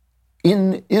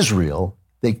 In Israel,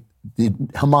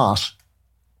 Hamas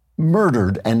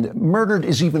murdered, and murdered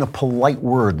is even a polite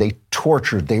word. They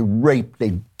tortured, they raped,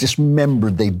 they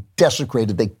dismembered, they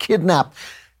desecrated, they kidnapped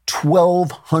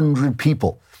 1,200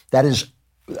 people. That is,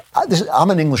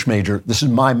 I'm an English major. This is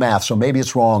my math, so maybe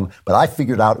it's wrong, but I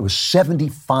figured out it was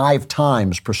 75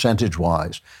 times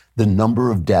percentage-wise the number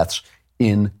of deaths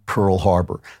in Pearl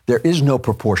Harbor. There is no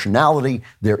proportionality.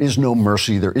 There is no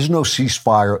mercy. There is no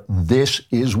ceasefire. This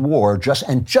is war.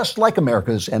 Just like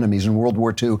America's enemies in World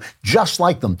War II, just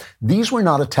like them, these were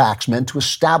not attacks meant to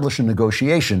establish a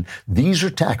negotiation. These are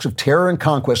attacks of terror and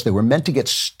conquest. They were meant to get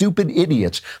stupid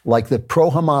idiots like the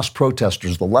pro-Hamas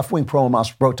protesters, the left-wing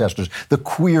pro-Hamas protesters, the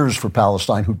queers for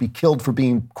Palestine who'd be killed for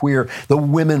being queer, the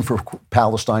women for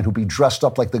Palestine who'd be dressed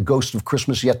up like the ghost of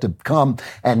Christmas yet to come,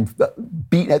 and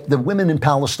the women in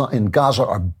Palestine, in Gaza,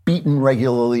 are beaten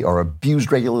regularly or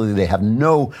abused regularly. They have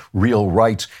no real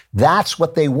rights. That's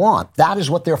what they want. That is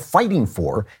what they're fighting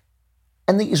for.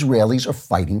 And the Israelis are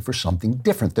fighting for something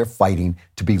different. They're fighting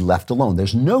to be left alone.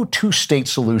 There's no two-state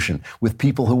solution with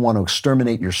people who want to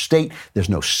exterminate your state. There's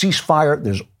no ceasefire.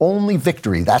 There's only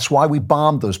victory. That's why we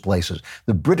bombed those places.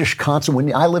 The British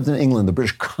when I lived in England, the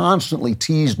British constantly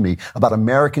teased me about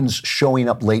Americans showing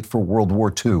up late for World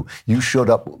War II. You showed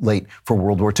up late for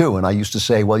World War II. And I used to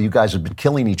say, well, you guys have been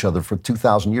killing each other for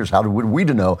 2,000 years. How would we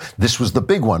know this was the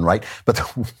big one, right? But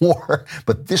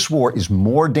this war is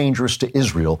more dangerous to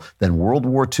Israel than World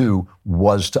War II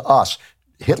was to us.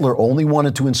 Hitler only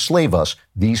wanted to enslave us.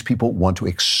 These people want to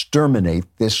exterminate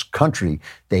this country.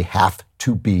 They have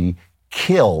to be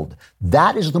killed.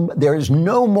 There is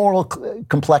no moral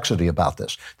complexity about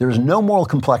this. There is no moral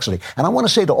complexity. And I want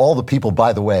to say to all the people,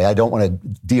 by the way, I don't want to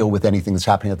deal with anything that's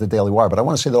happening at the Daily Wire, but I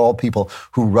want to say to all people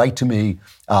who write to me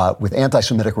with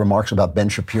anti-Semitic remarks about Ben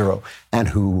Shapiro and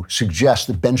who suggest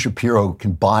that Ben Shapiro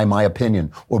can buy my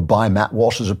opinion or buy Matt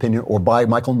Walsh's opinion or buy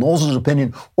Michael Knowles'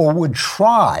 opinion or would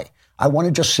try. I want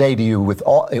to just say to you with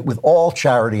all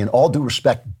charity and all due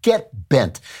respect, get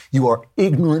bent. You are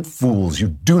ignorant fools. You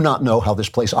do not know how this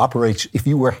place operates. If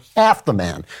you were half the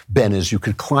man Ben is, you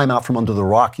could climb out from under the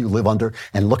rock you live under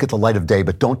and look at the light of day,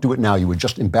 but don't do it now. You would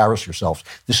just embarrass yourselves.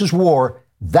 This is war.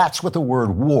 That's what the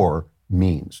word war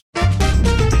means.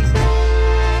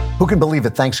 Who can believe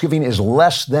it? Thanksgiving is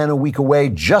less than a week away.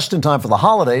 Just in time for the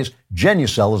holidays,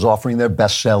 Genucel is offering their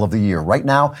best sale of the year. Right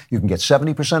now, you can get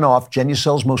 70% off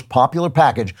Genucel's most popular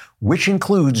package, which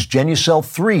includes Genucel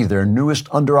 3, their newest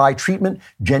under-eye treatment.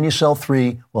 Genucel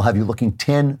 3 will have you looking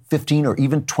 10, 15, or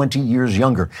even 20 years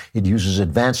younger. It uses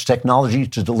advanced technology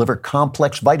to deliver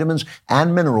complex vitamins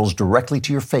and minerals directly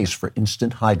to your face for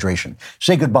instant hydration.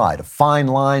 Say goodbye to fine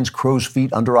lines, crow's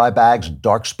feet, under-eye bags, and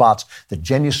dark spots. The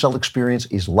Genucel experience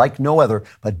is like no other,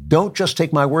 but don't just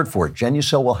take my word for it.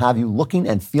 Genucel will have you looking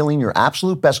and feeling your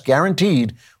absolute best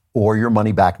guaranteed, or your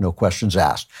money back, no questions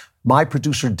asked. My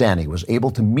producer, Danny, was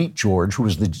able to meet George, who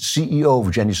was the CEO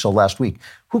of Genucel last week.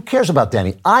 Who cares about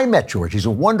Danny? I met George. He's a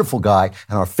wonderful guy.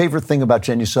 And our favorite thing about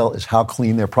Genucel is how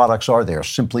clean their products are. They are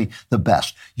simply the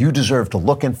best. You deserve to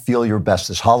look and feel your best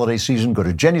this holiday season. Go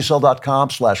to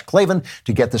Genucel.com/Klavan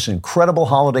to get this incredible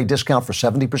holiday discount for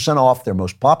 70% off their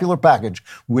most popular package,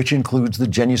 which includes the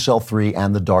Genucel 3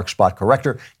 and the dark spot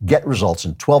corrector. Get results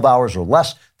in 12 hours or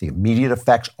less. The immediate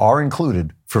effects are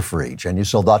included for free.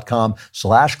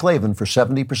 Genucel.com/Klavan for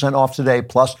 70% off today,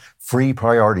 plus free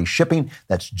priority shipping.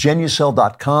 That's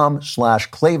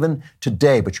Genucel.com/Klavan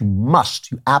today. But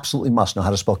you absolutely must know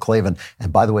how to spell Klavan.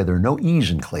 And by the way, there are no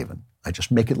E's in Klavan. I just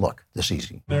make it look this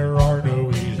easy. There are no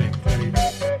E's in Klavan.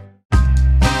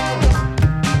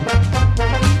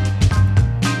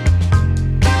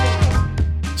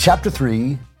 Chapter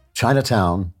 3,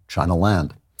 Chinatown,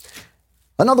 Chinaland.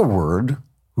 Another word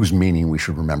whose meaning we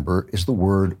should remember is the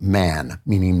word man,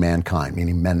 meaning mankind,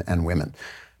 meaning men and women.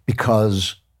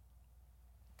 Because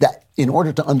that in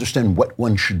order to understand what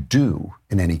one should do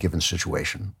in any given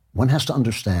situation, one has to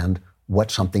understand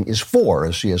what something is for,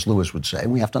 as C.S. Lewis would say.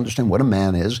 We have to understand what a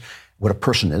man is, what a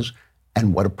person is,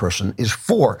 and what a person is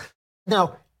for.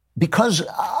 Now, because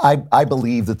I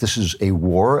believe that this is a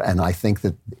war, and I think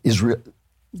that Israel,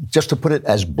 just to put it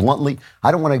as bluntly,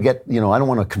 I don't want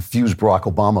to confuse Barack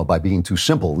Obama by being too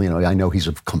simple. I know he's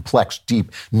a complex,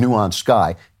 deep, nuanced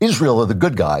guy. Israel are the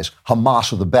good guys.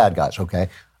 Hamas are the bad guys, okay?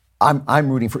 I'm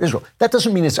rooting for Israel. That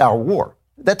doesn't mean it's our war.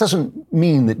 That doesn't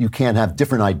mean that you can't have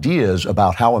different ideas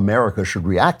about how America should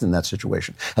react in that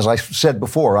situation. As I said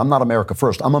before, I'm not America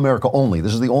first. I'm America only.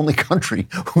 This is the only country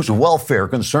whose welfare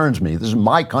concerns me. This is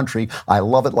my country. I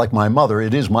love it like my mother.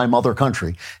 It is my mother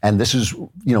country. And this is,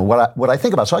 what I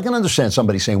think about. So I can understand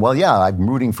somebody saying, well, yeah, I'm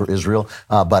rooting for Israel,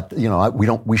 but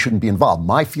we shouldn't be involved.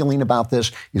 My feeling about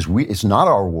this is it's not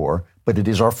our war, but it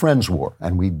is our friends' war.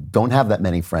 And we don't have that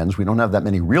many friends. We don't have that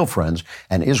many real friends.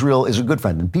 And Israel is a good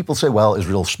friend. And people say, well,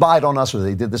 Israel spied on us or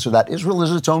they did this or that. Israel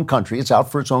is its own country. It's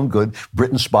out for its own good.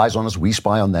 Britain spies on us. We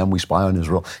spy on them. We spy on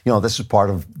Israel. This is part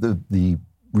of the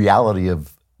reality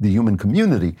of the human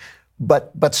community.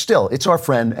 But still, it's our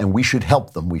friend, and we should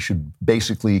help them. We should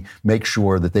basically make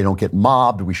sure that they don't get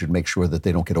mobbed. We should make sure that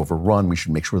they don't get overrun. We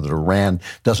should make sure that Iran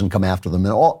doesn't come after them,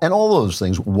 and all those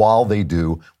things while they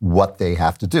do what they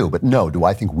have to do. But no, do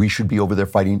I think we should be over there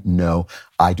fighting? No,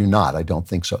 I do not. I don't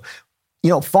think so.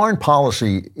 Foreign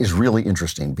policy is really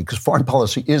interesting because foreign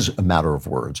policy is a matter of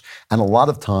words. And a lot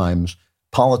of times,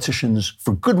 politicians,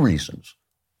 for good reasons,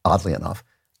 oddly enough,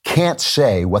 can't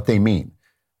say what they mean.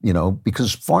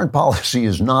 Because foreign policy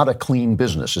is not a clean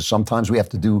business. Sometimes we have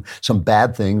to do some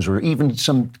bad things or even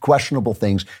some questionable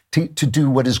things to do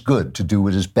what is good, to do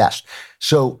what is best.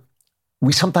 So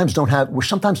we're sometimes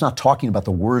not talking about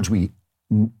the words we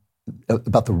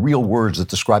the real words that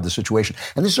describe the situation.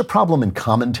 And this is a problem in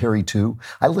commentary, too.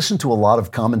 I listen to a lot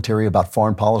of commentary about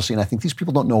foreign policy, and I think these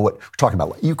people don't know what we're talking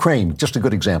about. Ukraine, just a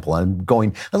good example. I'm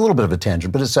going a little bit of a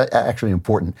tangent, but it's actually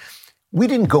important. We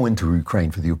didn't go into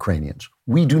Ukraine for the Ukrainians.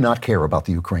 We do not care about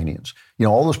the Ukrainians. You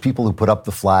know, all those people who put up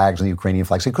the flags and the Ukrainian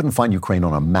flags, they couldn't find Ukraine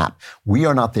on a map. We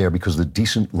are not there because the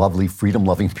decent, lovely,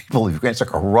 freedom-loving people of Ukraine, it's a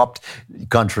corrupt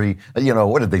country. You know,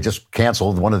 what did they just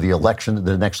cancel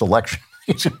the next election?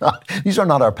 These are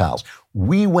not our pals.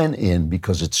 We went in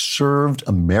because it served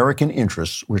American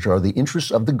interests, which are the interests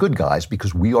of the good guys,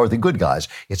 because we are the good guys.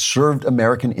 It served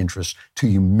American interests to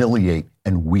humiliate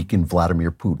and weaken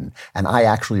Vladimir Putin. And I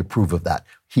actually approve of that.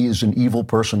 He is an evil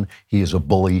person. He is a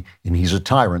bully, and he's a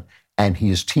tyrant. And he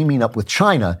is teaming up with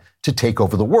China to take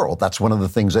over the world. That's one of the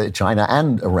things that China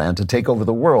and Iran to take over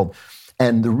the world.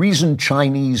 And the reason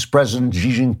Chinese President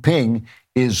Xi Jinping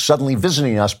is suddenly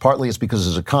visiting us, partly it's because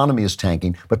his economy is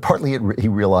tanking, but partly he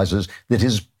realizes that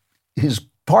his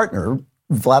partner,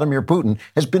 Vladimir Putin,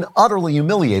 has been utterly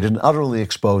humiliated and utterly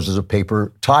exposed as a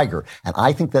paper tiger. And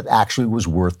I think that actually was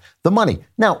worth the money.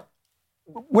 Now,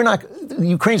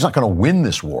 Ukraine's not going to win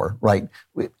this war, right?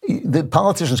 The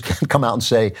politicians can't come out and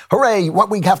say, hooray, what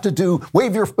we have to do,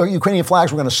 wave your Ukrainian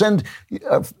flags, we're going to send,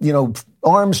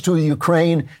 arms to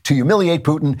Ukraine to humiliate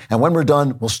Putin, and when we're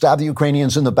done, we'll stab the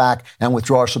Ukrainians in the back and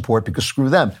withdraw our support because screw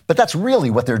them. But that's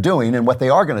really what they're doing and what they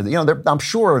are going to do. I'm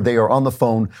sure they are on the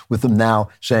phone with them now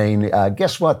saying,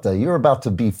 guess what, you're about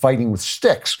to be fighting with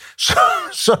sticks,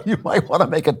 so you might want to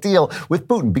make a deal with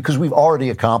Putin because we've already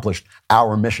accomplished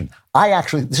our mission.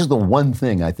 This is the one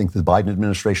thing I think the Biden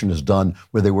administration has done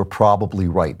where they were probably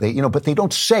right. But they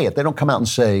don't say it. They don't come out and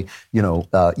say,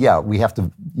 we have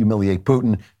to humiliate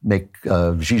Putin, make Xi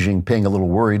Jinping a little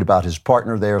worried about his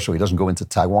partner there so he doesn't go into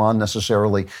Taiwan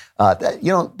necessarily.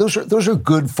 Those are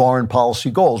good foreign policy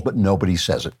goals, but nobody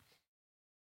says it.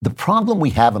 The problem we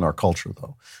have in our culture,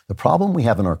 though,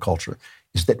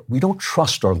 is that we don't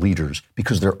trust our leaders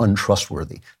because they're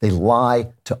untrustworthy. They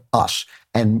lie to us.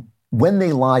 And when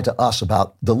they lie to us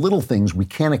about the little things, we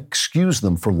can't excuse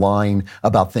them for lying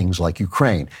about things like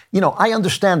Ukraine. I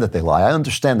understand that they lie. I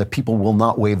understand that people will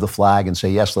not wave the flag and say,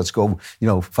 yes, let's go,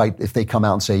 fight if they come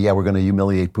out and say, yeah, we're going to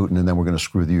humiliate Putin and then we're going to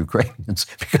screw the Ukrainians,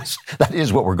 because that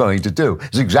is what we're going to do.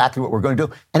 It's exactly what we're going to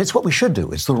do. And it's what we should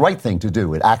do. It's the right thing to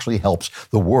do. It actually helps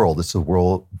the world. It's the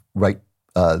right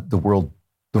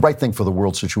thing for the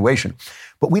world situation.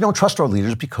 But we don't trust our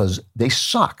leaders because they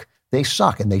suck. They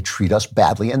suck, and they treat us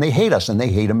badly, and they hate us, and they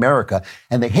hate America.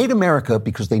 And they hate America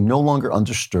because they no longer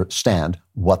understand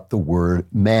what the word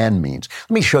man means.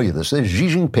 Let me show you this. Xi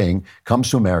Jinping comes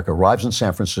to America, arrives in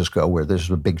San Francisco, where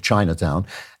there's a big Chinatown,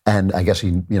 and I guess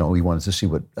he wanted to see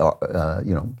what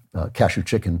cashew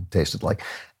chicken tasted like.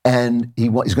 And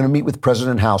he's going to meet with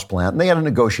President Houseplant. And they had a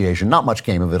negotiation. Not much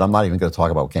came of it. I'm not even going to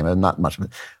talk about what came of it. Not much of it.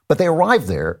 But they arrived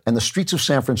there, and the streets of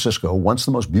San Francisco, once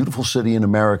the most beautiful city in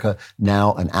America,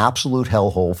 now an absolute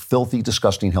hellhole, filthy,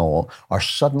 disgusting hellhole, are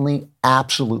suddenly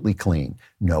absolutely clean.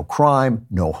 No crime,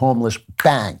 no homeless.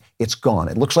 Bang, it's gone.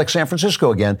 It looks like San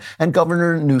Francisco again. And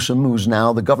Governor Newsom, who's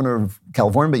now the governor of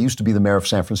California, but used to be the mayor of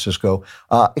San Francisco,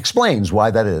 explains why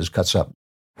that is. Cuts up.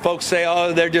 Folks say,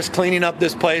 oh, they're just cleaning up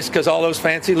this place because all those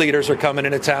fancy leaders are coming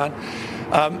into town.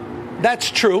 That's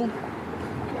true,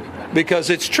 because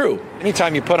it's true.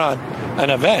 Anytime you put on an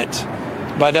event,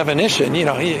 by definition, you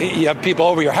have people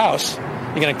over your house,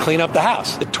 you're going to clean up the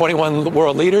house. The 21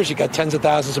 world leaders, you got tens of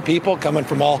thousands of people coming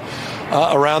from all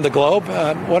around the globe.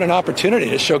 What an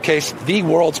opportunity to showcase the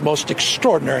world's most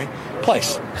extraordinary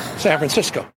place, San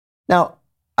Francisco. Now,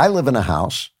 I live in a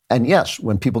house, and yes,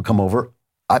 when people come over,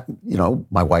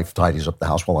 my wife tidies up the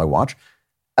house while I watch.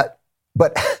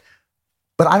 But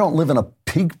I don't live in a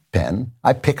pig pen.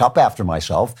 I pick up after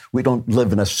myself. We don't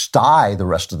live in a sty the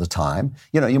rest of the time.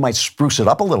 You might spruce it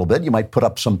up a little bit. You might put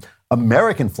up some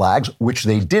American flags, which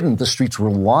they didn't. The streets were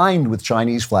lined with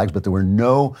Chinese flags, but there were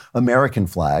no American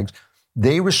flags.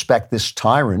 They respect this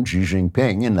tyrant, Xi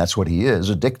Jinping, and that's what he is,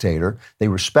 a dictator. They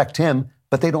respect him.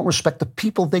 But they don't respect the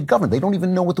people they govern. They don't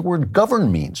even know what the word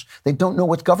govern means. They don't know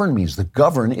what govern means. The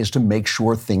govern is to make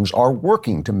sure things are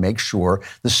working, to make sure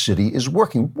the city is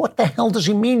working. What the hell does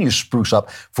he mean you spruce up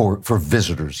for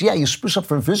visitors? Yeah, you spruce up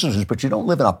for visitors, but you don't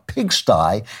live in a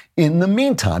pigsty in the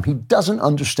meantime. He doesn't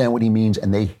understand what he means,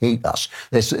 and they hate us.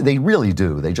 They really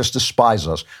do. They just despise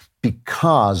us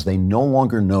because they no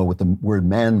longer know what the word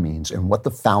man means and what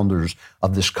the founders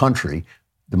of this country,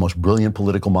 the most brilliant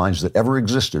political minds that ever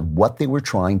existed, what they were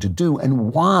trying to do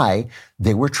and why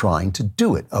they were trying to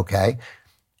do it, okay?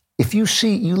 If you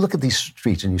look at these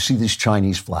streets and you see these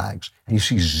Chinese flags and you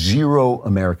see zero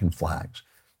American flags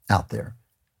out there,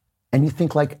 and you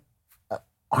think like,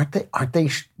 aren't they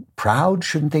proud?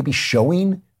 Shouldn't they be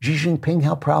showing Xi Jinping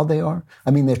how proud they are?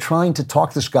 I mean, they're trying to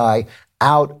talk this guy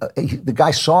out. The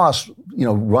guy saw us,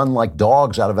 run like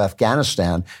dogs out of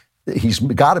Afghanistan. He's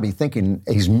got to be thinking,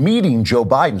 he's meeting Joe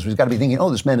Biden, so he's got to be thinking,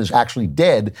 oh, this man is actually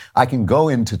dead. I can go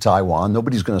into Taiwan.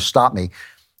 Nobody's going to stop me.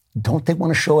 Don't they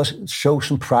want to show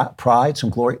some pride, some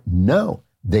glory? No,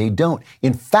 they don't.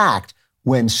 In fact,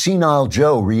 when Senile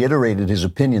Joe reiterated his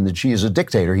opinion that Xi is a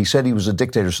dictator, he said he was a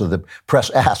dictator, so the press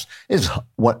asked,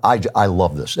 I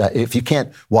love this. If you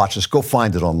can't watch this, go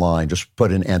find it online. Just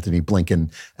put in Anthony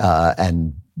Blinken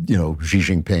and Xi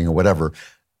Jinping or whatever.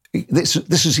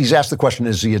 He's asked the question,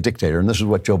 is he a dictator? And this is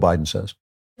what Joe Biden says.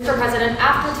 Mr. President,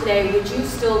 after today, would you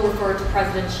still refer to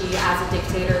President Xi as a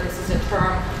dictator? This is a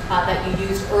term that you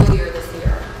used earlier this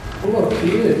year. Well, look,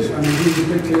 he is. I mean, he's a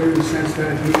dictator in the sense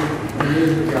that he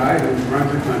is the guy who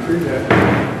runs a country that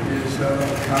is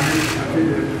a communist country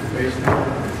that is based on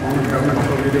a form of government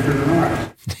totally different than ours.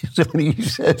 So when he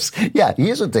says, yeah, he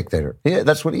is a dictator. Yeah,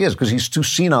 that's what he is, because he's too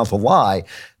senile to lie.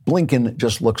 Blinken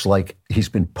just looks like he's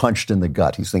been punched in the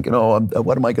gut. He's thinking,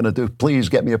 what am I going to do? Please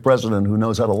get me a president who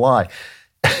knows how to lie.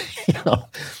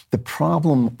 The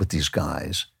problem with these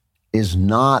guys is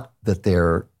not that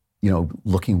they're,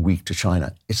 looking weak to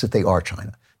China. It's that they are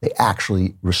China. They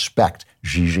actually respect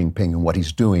Xi Jinping and what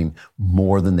he's doing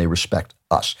more than they respect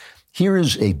us. Here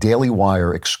is a Daily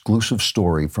Wire exclusive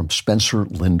story from Spencer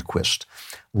Lindquist.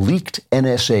 Leaked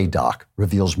NSA doc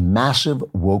reveals massive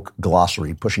woke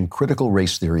glossary pushing critical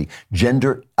race theory,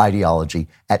 gender ideology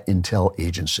at Intel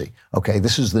agency. Okay,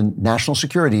 this is the National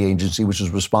Security Agency, which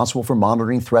is responsible for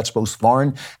monitoring threats, both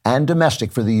foreign and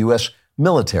domestic, for the U.S.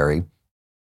 military,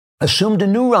 assumed a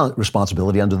new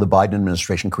responsibility under the Biden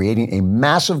administration, creating a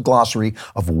massive glossary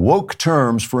of woke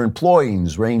terms for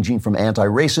employees, ranging from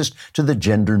anti-racist to the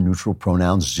gender-neutral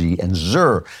pronouns Z and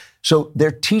Zer. So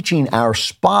they're teaching our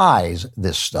spies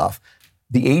this stuff.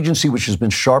 The agency, which has been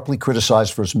sharply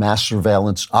criticized for its mass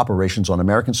surveillance operations on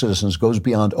American citizens, goes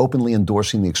beyond openly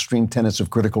endorsing the extreme tenets of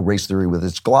critical race theory with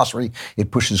its glossary.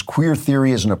 It pushes queer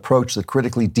theory as an approach that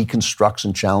critically deconstructs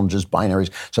and challenges binaries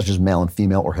such as male and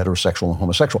female or heterosexual and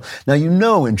homosexual. Now,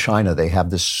 in China, they have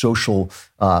this social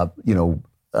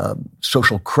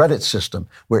credit system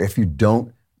where if you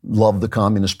don't love the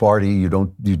Communist Party, you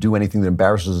do anything that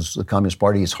embarrasses the Communist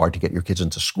Party, it's hard to get your kids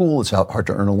into school, it's hard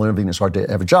to earn a living, it's hard to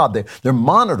have a job. They're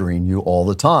monitoring you all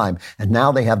the time. And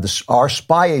now they have our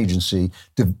spy agency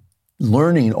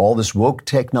learning all this woke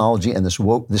technology and this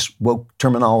woke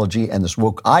terminology and this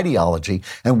woke ideology.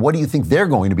 And what do you think they're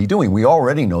going to be doing? We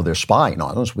already know they're spying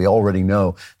on us. We already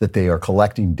know that they are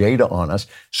collecting data on us.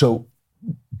 So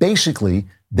basically,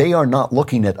 they are not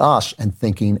looking at us and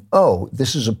thinking, oh,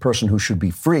 this is a person who should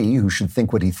be free, who should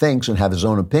think what he thinks and have his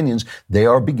own opinions. They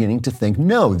are beginning to think,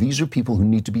 no, these are people who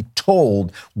need to be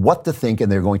told what to think,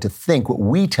 and they're going to think what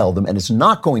we tell them, and it's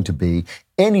not going to be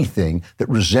anything that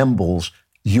resembles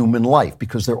human life,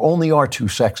 because there only are two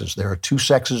sexes. There are two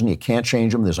sexes and you can't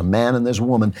change them. There's a man and there's a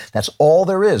woman. That's all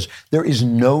there is. There is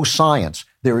no science.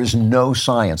 There is no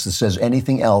science that says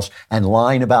anything else, and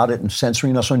lying about it and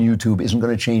censoring us on YouTube isn't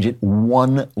going to change it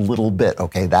one little bit.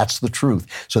 Okay, that's the truth.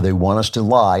 So they want us to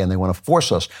lie, and they want to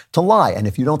force us to lie. And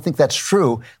if you don't think that's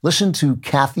true, listen to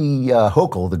Kathy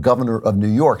Hochul, the governor of New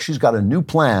York. She's got a new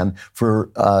plan for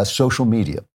social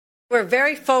media. We're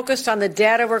very focused on the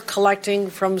data we're collecting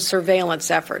from surveillance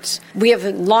efforts. We have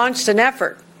launched an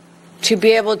effort to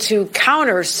be able to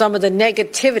counter some of the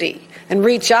negativity and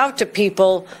reach out to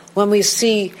people when we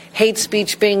see hate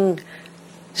speech being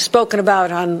spoken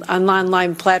about on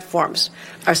online platforms.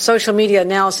 Our social media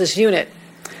analysis unit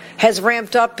has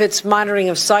ramped up its monitoring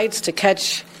of sites to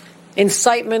catch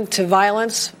incitement to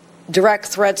violence, direct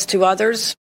threats to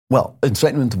others. Well,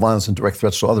 incitement to violence and direct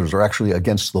threats to others are actually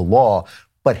against the law.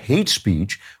 But hate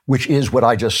speech, which is what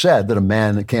I just said, that a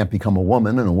man can't become a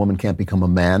woman and a woman can't become a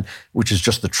man, which is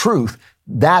just the truth,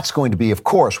 that's going to be, of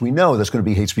course, we know that's going to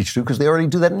be hate speech too, because they already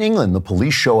do that in England. The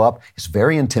police show up. It's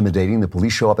very intimidating. The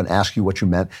police show up and ask you what you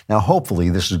meant. Now, hopefully,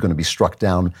 this is going to be struck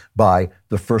down by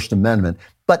the First Amendment.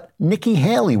 But Nikki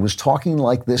Haley was talking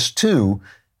like this too.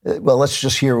 Well, let's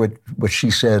just hear what she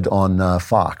said on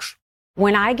Fox.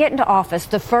 When I get into office,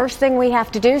 the first thing we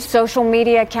have to do, social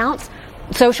media accounts,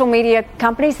 social media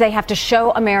companies, they have to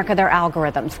show America their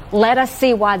algorithms. Let us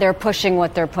see why they're pushing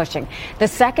what they're pushing. The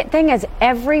second thing is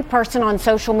every person on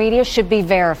social media should be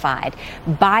verified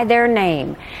by their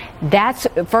name. That's,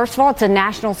 first of all, it's a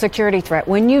national security threat.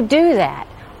 When you do that,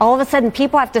 all of a sudden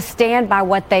people have to stand by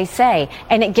what they say,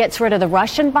 and it gets rid of the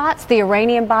Russian bots, the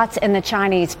Iranian bots, and the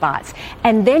Chinese bots.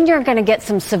 And then you're going to get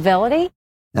some civility.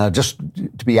 Now, just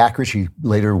to be accurate, she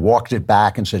later walked it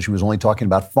back and said she was only talking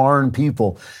about foreign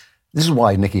people. This is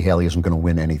why Nikki Haley isn't going to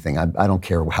win anything. I don't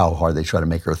care how hard they try to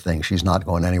make her think. She's not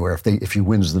going anywhere. If she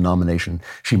wins the nomination,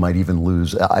 she might even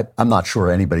lose. I'm not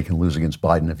sure anybody can lose against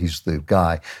Biden if he's the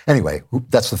guy. Anyway,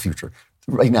 that's the future.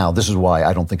 Right now, this is why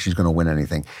I don't think she's going to win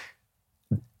anything.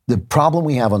 The problem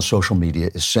we have on social media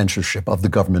is censorship of the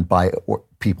government by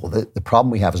people. The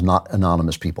problem we have is not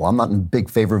anonymous people. I'm not in big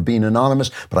favor of being anonymous,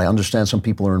 but I understand some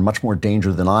people are in much more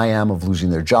danger than I am of losing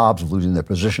their jobs, of losing their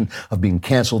position, of being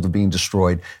canceled, of being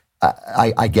destroyed.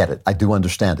 I get it. I do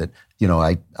understand it. You know,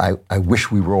 I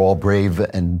wish we were all brave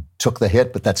and took the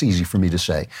hit, but that's easy for me to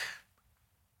say.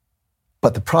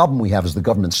 But the problem we have is the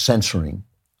government censoring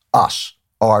us,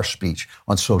 our speech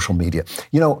on social media.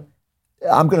 You know,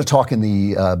 I'm going to talk in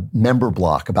the member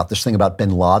block about this thing about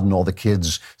bin Laden, all the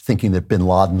kids thinking that bin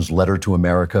Laden's letter to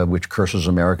America, which curses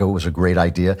America, was a great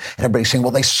idea. And everybody's saying,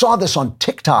 well, they saw this on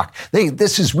TikTok.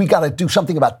 We got to do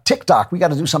something about TikTok. We got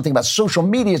to do something about social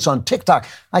media. It's on TikTok.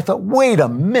 I thought, wait a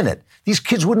minute. These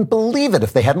kids wouldn't believe it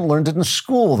if they hadn't learned it in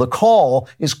school. The call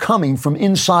is coming from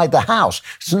inside the house.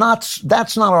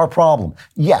 That's not our problem.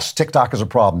 Yes, TikTok is a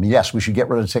problem. Yes, we should get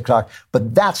rid of TikTok,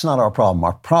 but that's not our problem.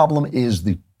 Our problem is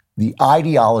the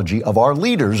ideology of our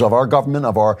leaders, of our government,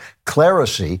 of our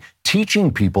clerisy,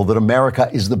 teaching people that America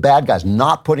is the bad guys,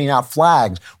 not putting out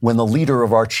flags when the leader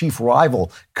of our chief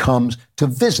rival comes to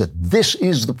visit. This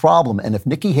is the problem. And if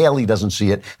Nikki Haley doesn't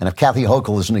see it, and if Kathy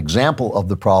Hochul is an example of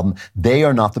the problem, they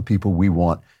are not the people we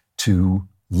want to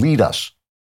lead us.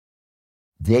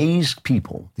 These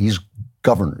people, these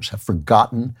governors, have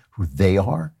forgotten who they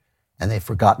are, and they've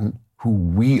forgotten who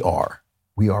we are.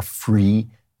 We are free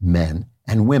men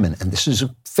and women. And this is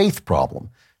a faith problem.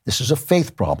 This is a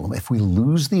faith problem. If we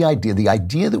lose the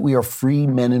idea that we are free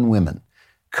men and women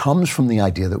comes from the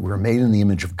idea that we're made in the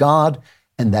image of God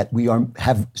and that we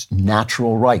have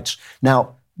natural rights.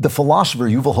 Now, the philosopher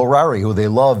Yuval Harari, who they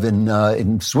love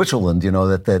in Switzerland, you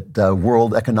know, that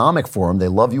World Economic Forum, they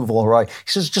love Yuval Harari. He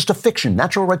says it's just a fiction.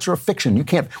 Natural rights are a fiction. You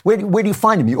can't. Where do you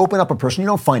find them? You open up a person, you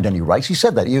don't find any rights. He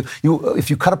said that. If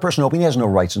you cut a person open, he has no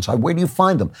rights inside. Where do you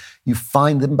find them? You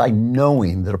find them by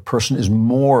knowing that a person is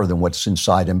more than what's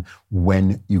inside him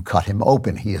when you cut him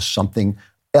open. He is something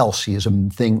else. He is a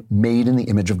thing made in the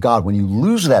image of God. When you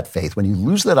lose that faith, when you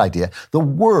lose that idea, the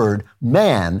word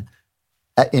man,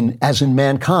 as in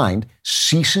mankind,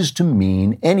 ceases to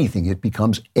mean anything. It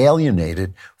becomes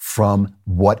alienated from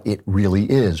what it really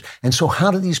is. And so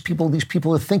how do these people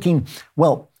are thinking,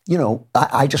 well, you know,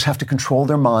 I just have to control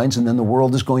their minds and then the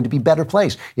world is going to be a better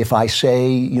place. If I say,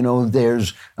 you know,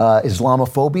 there's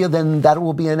Islamophobia, then that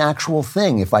will be an actual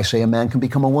thing. If I say a man can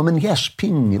become a woman, yes,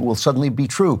 ping, it will suddenly be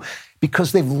true.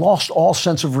 Because they've lost all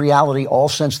sense of reality, all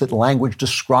sense that language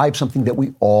describes something that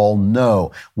we all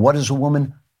know. What is a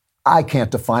woman? I can't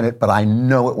define it, but I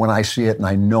know it when I see it, and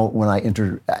I know it when I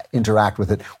interact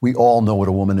with it. We all know what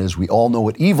a woman is. We all know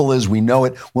what evil is. We know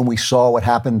it when we saw what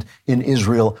happened in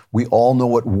Israel. We all know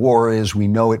what war is. We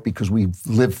know it because we've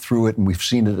lived through it, and we've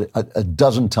seen it a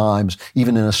dozen times,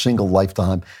 even in a single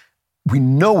lifetime. We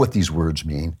know what these words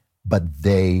mean, but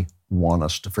they want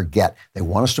us to forget. They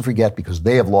want us to forget because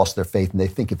they have lost their faith, and they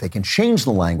think if they can change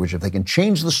the language, if they can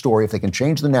change the story, if they can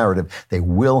change the narrative, they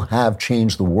will have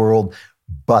changed the world.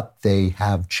 But they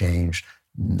have changed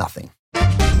nothing. The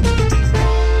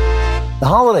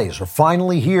holidays are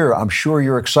finally here. I'm sure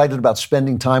you're excited about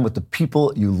spending time with the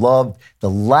people you love. The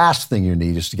last thing you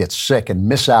need is to get sick and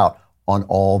miss out on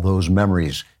all those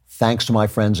memories. Thanks to my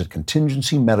friends at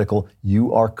Contingency Medical,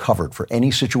 you are covered for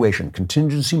any situation.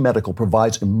 Contingency Medical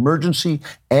provides emergency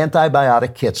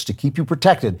antibiotic kits to keep you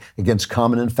protected against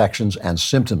common infections and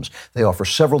symptoms. They offer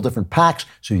several different packs,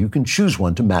 so you can choose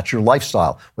one to match your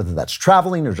lifestyle, whether that's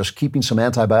traveling or just keeping some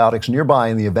antibiotics nearby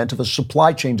in the event of a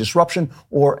supply chain disruption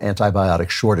or antibiotic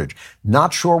shortage.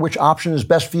 Not sure which option is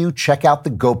best for you? Check out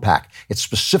the Go Pack. It's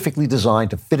specifically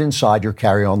designed to fit inside your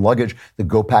carry-on luggage. The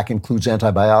Go Pack includes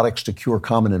antibiotics to cure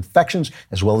common infections,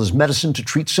 as well as medicine to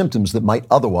treat symptoms that might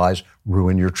otherwise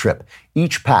ruin your trip.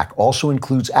 Each pack also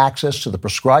includes access to the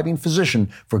prescribing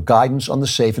physician for guidance on the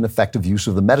safe and effective use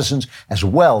of the medicines, as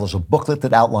well as a booklet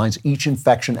that outlines each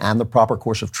infection and the proper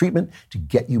course of treatment to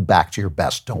get you back to your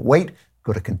best. Don't wait.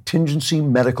 Go to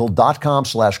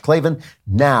contingencymedical.com/Klavan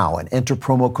now and enter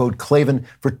promo code Klavan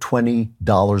for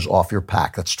 $20 off your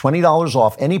pack. That's $20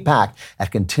 off any pack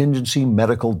at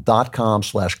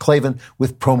contingencymedical.com/Klavan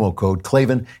with promo code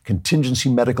Klavan. Contingency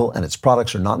Medical and its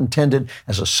products are not intended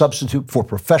as a substitute for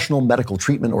professional medical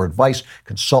treatment or advice.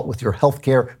 Consult with your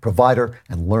healthcare provider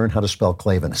and learn how to spell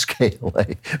Klavan. It's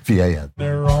Klavan.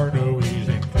 There are no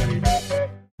easy things.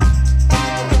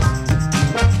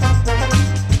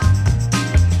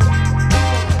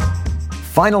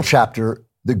 Final chapter,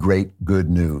 the great good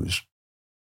news.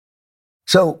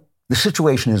 So the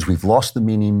situation is we've lost the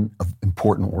meaning of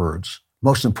important words.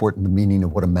 Most important, the meaning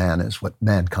of what a man is, what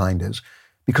mankind is,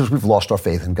 because we've lost our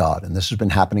faith in God. And this has been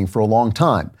happening for a long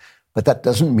time. But that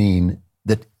doesn't mean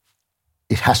that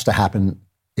it has to happen.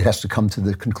 It has to come to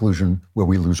the conclusion where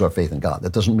we lose our faith in God.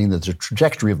 That doesn't mean that the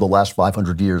trajectory of the last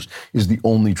 500 years is the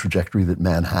only trajectory that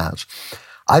man has.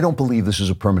 I don't believe this is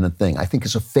a permanent thing. I think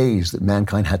it's a phase that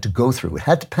mankind had to go through. It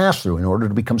had to pass through in order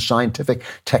to become scientific,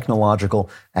 technological,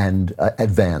 and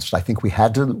advanced. I think we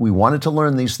wanted to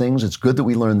learn these things. It's good that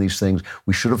we learned these things.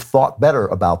 We should have thought better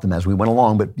about them as we went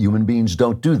along, but human beings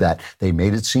don't do that. They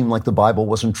made it seem like the Bible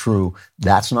wasn't true.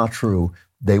 That's not true.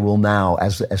 They will now,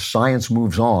 as science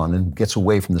moves on and gets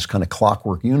away from this kind of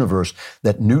clockwork universe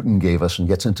that Newton gave us and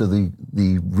gets into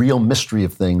the real mystery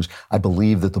of things, I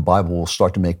believe that the Bible will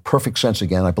start to make perfect sense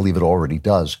again. I believe it already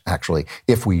does, actually,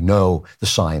 if we know the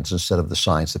science instead of the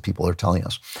science that people are telling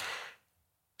us.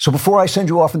 So before I send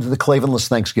you off into the Klavanless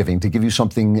Thanksgiving to give you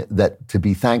something that to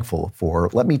be thankful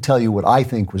for, let me tell you what I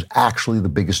think was actually the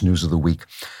biggest news of the week.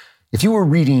 If you were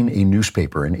reading a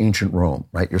newspaper in ancient Rome,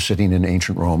 right, you're sitting in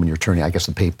ancient Rome and you're turning, I guess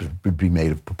the paper would be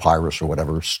made of papyrus or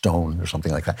whatever, stone or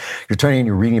something like that. You're turning and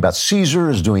you're reading about Caesar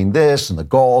is doing this and the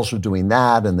Gauls are doing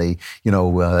that and the,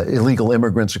 illegal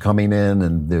immigrants are coming in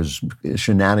and there's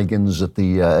shenanigans at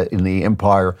in the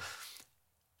empire.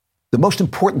 The most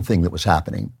important thing that was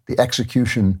happening, the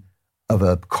execution of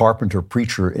a carpenter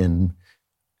preacher in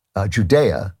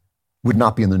Judea, would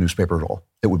not be in the newspaper at all.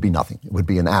 It would be nothing. It would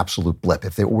be an absolute blip.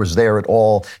 If it was there at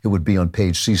all, it would be on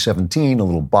page C17, a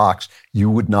little box.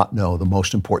 You would not know the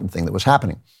most important thing that was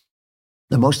happening.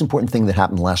 The most important thing that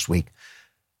happened last week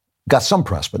got some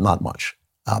press, but not much.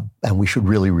 And we should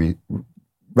really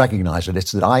recognize it.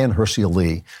 It's that Ayaan Hirsi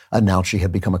Ali announced she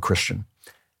had become a Christian.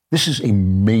 This is a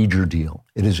major deal.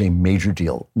 It is a major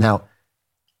deal. Now,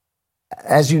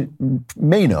 as you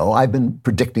may know, I've been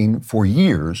predicting for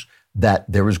years that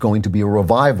there was going to be a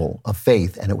revival of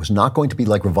faith, and it was not going to be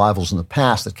like revivals in the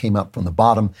past that came up from the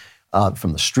bottom,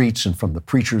 from the streets and from the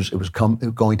preachers. It was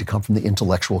going to come from the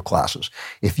intellectual classes.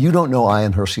 If you don't know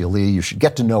Ayaan Hirsi Ali, you should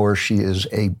get to know her. She is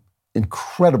a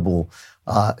incredibly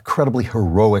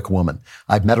heroic woman.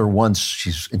 I've met her once.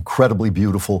 She's incredibly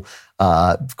beautiful,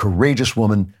 courageous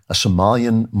woman, a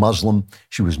Somalian Muslim.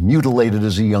 She was mutilated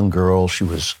as a young girl. She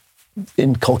was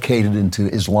inculcated into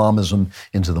Islamism,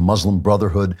 into the Muslim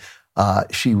Brotherhood.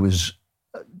 She was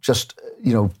just,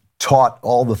 taught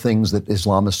all the things that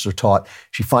Islamists are taught.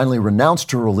 She finally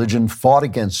renounced her religion,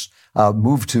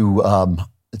 moved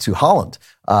to Holland,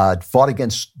 fought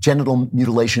against genital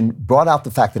mutilation, brought out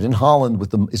the fact that in Holland,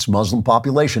 with its Muslim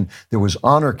population, there was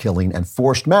honor killing and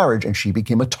forced marriage, and she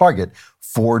became a target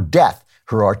for death.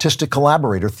 Her artistic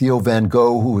collaborator, Theo van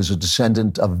Gogh, who is a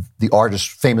descendant of the artist's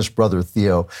famous brother,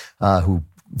 Theo, who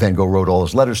Van Gogh wrote all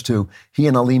his letters to, he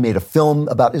and Ali made a film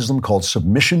about Islam called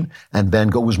Submission, and Van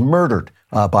Gogh was murdered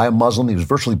by a Muslim. He was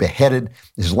virtually beheaded.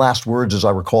 His last words, as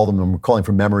I recall them, I'm recalling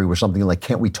from memory, were something like,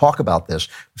 "Can't we talk about this?"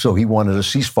 So he wanted a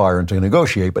ceasefire and to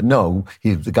negotiate, but no,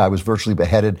 the guy was virtually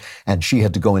beheaded, and she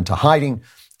had to go into hiding.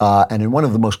 And in one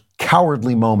of the most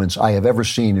cowardly moments I have ever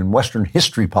seen in Western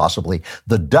history, possibly,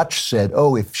 the Dutch said,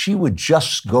 "Oh, if she would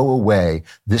just go away,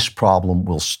 this problem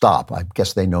will stop." I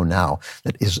guess they know now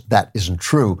that isn't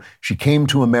true. She came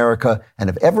to America, and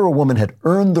if ever a woman had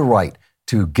earned the right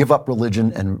to give up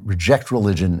religion and reject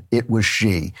religion, it was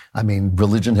she. I mean,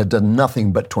 religion had done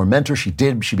nothing but torment her. She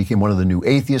did. She became one of the new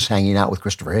atheists, hanging out with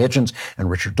Christopher Hitchens and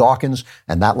Richard Dawkins,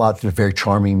 and that lot of very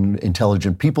charming,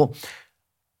 intelligent people.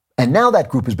 And now that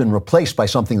group has been replaced by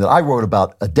something that I wrote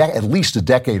about at least a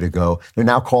decade ago. They're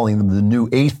now calling them the new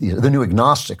atheists, the new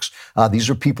agnostics.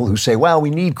 These are people who say, well, we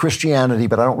need Christianity,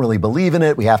 but I don't really believe in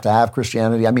it. We have to have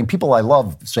Christianity. I mean, people I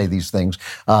love say these things.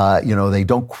 They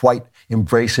don't quite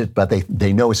embrace it, but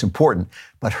they know it's important.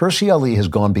 But Hirsi Ali has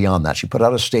gone beyond that. She put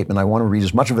out a statement. I want to read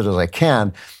as much of it as I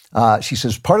can. She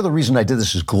says, part of the reason I did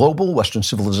this is global. Western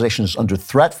civilization is under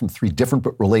threat from three different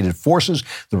but related forces: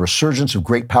 the resurgence of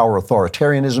great power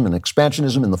authoritarianism and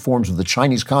expansionism in the forms of the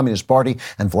Chinese Communist Party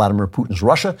and Vladimir Putin's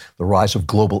Russia, the rise of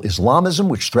global Islamism,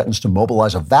 which threatens to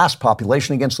mobilize a vast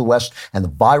population against the West, and the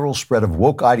viral spread of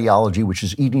woke ideology, which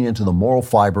is eating into the moral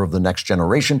fiber of the next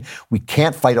generation. We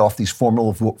can't fight off these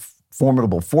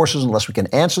formidable forces unless we can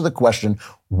answer the question,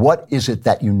 what is it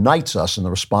that unites us? And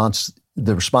the response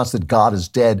the response that God is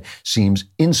dead seems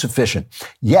insufficient.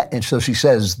 Yet, and so she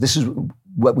says, this is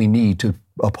what we need to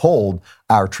uphold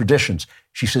our traditions.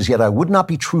 She says, yet I would not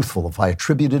be truthful if I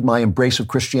attributed my embrace of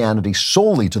Christianity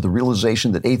solely to the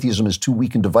realization that atheism is too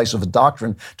weak and divisive a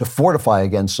doctrine to fortify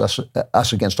against us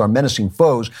against our menacing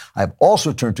foes. I have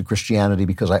also turned to Christianity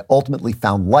because I ultimately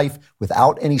found life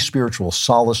without any spiritual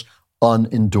solace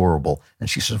unendurable. And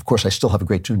she says, of course, I still have a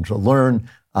great tune to learn.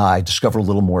 I discover a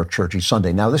little more at church each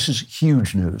Sunday. Now, this is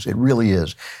huge news. It really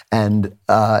is. And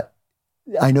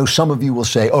I know some of you will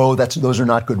say, oh, those are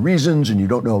not good reasons, and you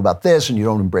don't know about this, and you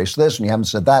don't embrace this, and you haven't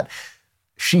said that.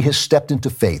 She has stepped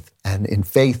into faith, and in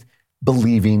faith,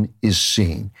 believing is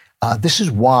seeing. This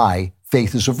is why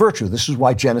faith is a virtue. This is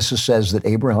why Genesis says that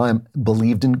Abraham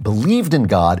believed in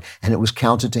God, and it was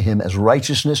counted to him as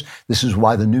righteousness. This is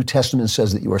why the New Testament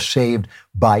says that you are saved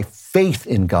by faith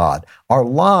in God. Our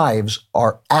lives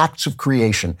are acts of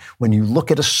creation. When you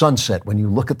look at a sunset, when you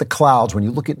look at the clouds, when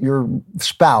you look at your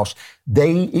spouse,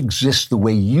 they exist the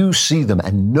way you see them,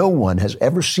 and no one has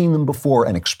ever seen them before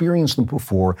and experienced them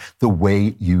before the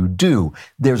way you do.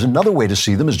 There's another way to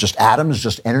see them, is just atoms,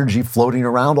 just energy floating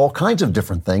around, all kinds of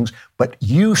different things, but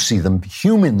you see them,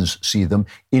 humans see them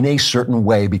in a certain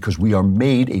way because we are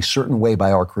made a certain way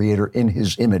by our Creator in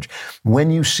His image.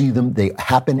 When you see them, they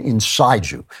happen inside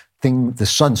you. The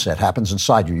sunset happens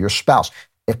inside you. Your spouse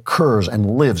occurs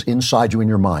and lives inside you in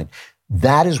your mind.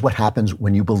 That is what happens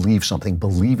when you believe something.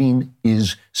 Believing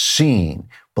is seeing.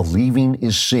 Believing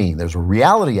is seeing. There's a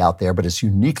reality out there, but it's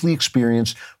uniquely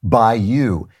experienced by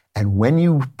you. And when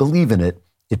you believe in it,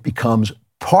 it becomes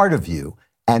part of you.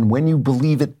 And when you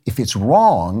believe it, if it's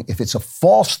wrong, if it's a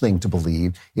false thing to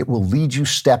believe, it will lead you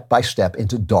step by step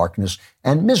into darkness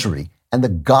and misery. And the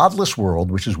godless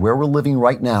world, which is where we're living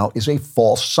right now, is a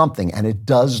false something, and it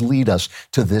does lead us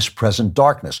to this present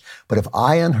darkness. But if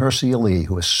Ayaan Hirsi Ali,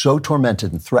 who is so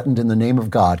tormented and threatened in the name of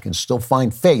God, can still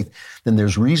find faith, then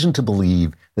there's reason to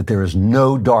believe that there is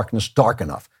no darkness dark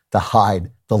enough to hide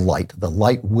the light. The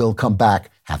light will come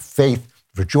back. Have faith,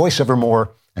 rejoice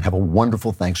evermore, and have a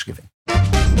wonderful Thanksgiving.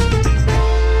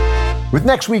 With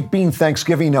next week being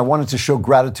Thanksgiving, I wanted to show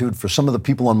gratitude for some of the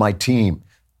people on my team.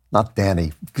 Not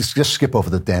Danny. Just skip over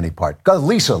the Danny part.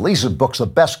 Lisa. Lisa books the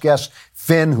best guests.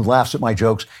 Finn, who laughs at my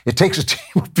jokes. It takes a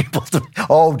team of people to...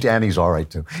 Oh, Danny's all right,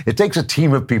 too. It takes a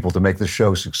team of people to make the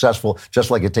show successful,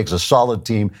 just like it takes a solid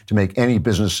team to make any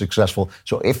business successful.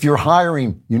 So if you're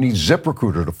hiring, you need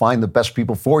ZipRecruiter to find the best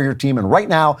people for your team. And right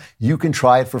now, you can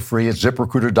try it for free at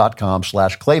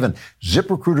ZipRecruiter.com/Klavan.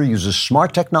 ZipRecruiter uses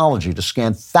smart technology to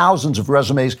scan thousands of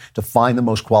resumes to find the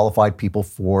most qualified people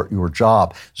for your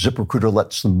job. ZipRecruiter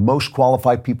lets the most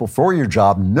qualified people for your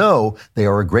job know they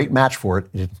are a great match for it.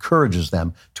 It encourages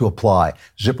them to apply.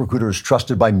 ZipRecruiter is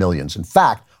trusted by millions. In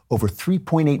fact, over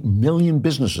 3.8 million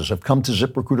businesses have come to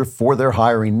ZipRecruiter for their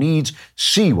hiring needs.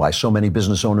 See why so many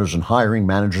business owners and hiring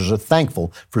managers are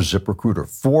thankful for ZipRecruiter.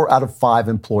 4 out of 5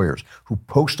 employers who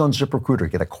post on ZipRecruiter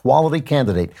get a quality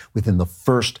candidate within the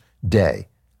first day.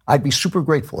 I'd be super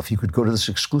grateful if you could go to this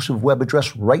exclusive web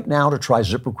address right now to try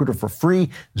ZipRecruiter for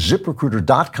free,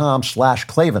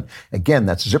 ZipRecruiter.com/Klavan. Again,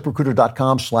 that's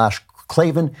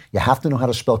ZipRecruiter.com/Klavan. You have to know how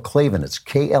to spell Klavan. It's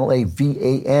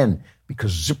Klavan,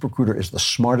 because ZipRecruiter is the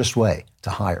smartest way to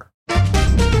hire.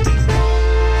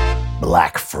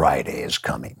 Black Friday is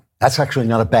coming. That's actually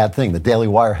not a bad thing. The Daily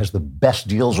Wire has the best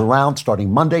deals around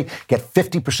starting Monday. Get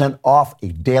 50% off a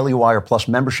Daily Wire Plus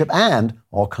membership and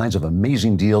all kinds of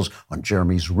amazing deals on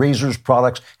Jeremy's razors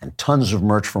products and tons of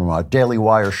merch from our Daily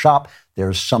Wire shop.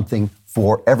 There's something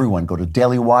for everyone. Go to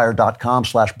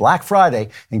dailywire.com/Black Friday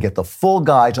and get the full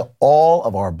guide to all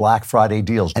of our Black Friday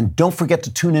deals. And don't forget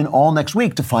to tune in all next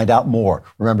week to find out more.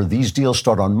 Remember, these deals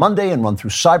start on Monday and run through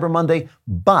Cyber Monday,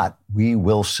 but we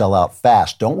will sell out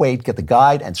fast. Don't wait. Get the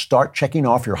guide and start checking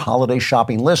off your holiday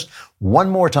shopping list. One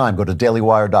more time, go to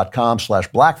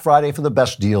dailywire.com/Black Friday for the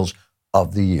best deals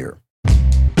of the year.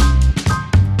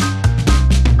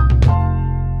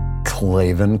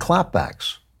 Klavan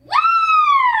clapbacks.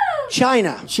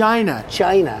 China. China.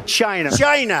 China. China.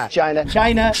 China. China.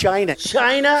 China. China.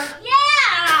 China.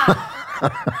 Yeah!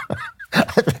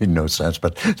 That made no sense,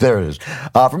 but there it is.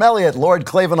 From Elliot, Lord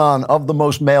Clavanon of the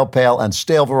most male, pale, and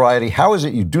stale variety. How is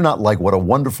it you do not like What a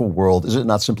Wonderful World? Is it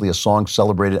not simply a song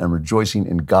celebrated and rejoicing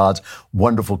in God's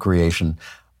wonderful creation?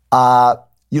 I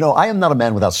am not a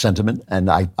man without sentiment,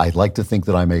 and I like to think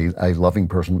that I'm a loving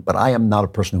person, but I am not a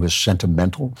person who is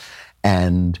sentimental.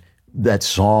 And that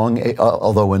song,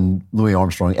 although in Louis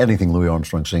Armstrong, anything Louis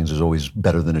Armstrong sings is always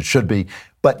better than it should be.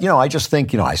 But, I just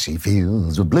think, I see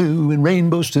fields of blue and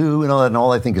rainbows too, and all that. And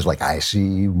all I think is like, I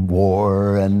see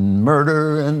war and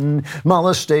murder and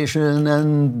molestation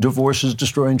and divorces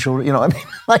destroying children.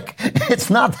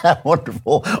 It's not that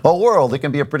wonderful a world. It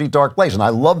can be a pretty dark place. And I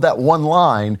love that one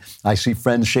line. I see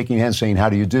friends shaking hands saying, how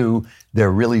do you do?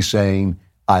 They're really saying,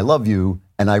 I love you.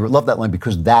 And I love that line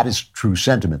because that is true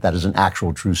sentiment. That is an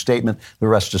actual true statement. The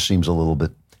rest just seems a little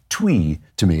bit twee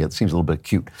to me. It seems a little bit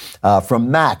cute.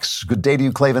 From Max, good day to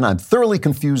you, Klavan. I'm thoroughly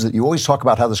confused that you always talk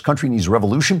about how this country needs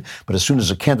revolution, but as soon as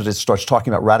a candidate starts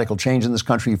talking about radical change in this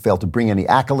country, you fail to bring any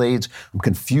accolades. I'm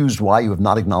confused why you have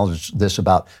not acknowledged this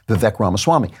about Vivek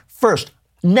Ramaswamy. First,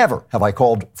 never have I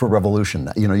called for revolution.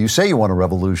 You say you want a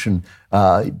revolution,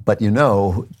 but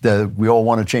we all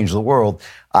want to change the world.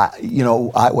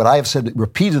 What I have said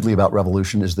repeatedly about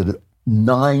revolution is that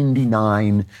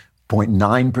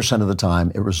 99.9% of the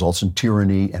time it results in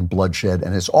tyranny and bloodshed,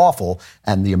 and it's awful.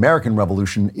 And the American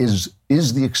Revolution is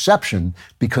the exception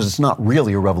because it's not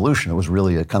really a revolution. It was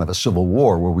really a kind of a civil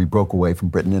war where we broke away from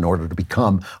Britain in order to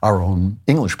become our own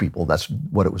English people. That's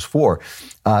what it was for.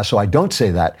 So I don't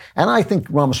say that. And I think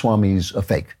Ramaswamy's a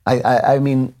fake. I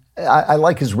mean, I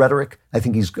like his rhetoric. I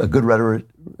think he's a good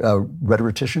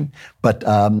rhetorician, but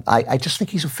I just think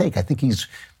he's a fake. I think he's,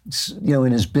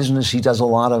 in his business, he does a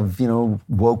lot of,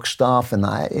 woke stuff. And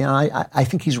I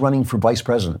think he's running for vice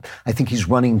president. I think he's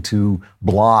running to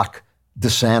block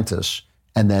DeSantis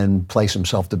and then place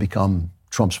himself to become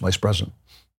Trump's vice president.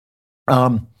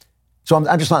 So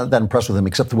I'm just not that impressed with him,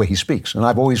 except the way he speaks. And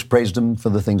I've always praised him for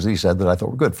the things that he said that I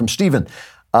thought were good. From Stephen,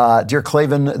 dear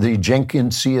Klavan, the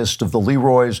Jenkinsiest of the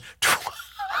Leroys.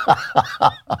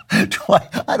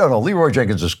 I don't know. Leroy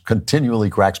Jenkins just continually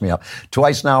cracks me up.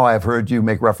 Twice now I have heard you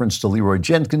make reference to Leroy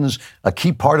Jenkins. A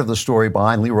key part of the story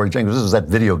behind Leroy Jenkins, this is that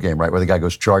video game, right, where the guy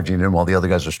goes charging in while the other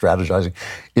guys are strategizing,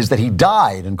 is that he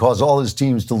died and caused all his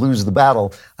teams to lose the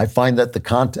battle. I find that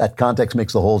that context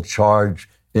makes the whole charge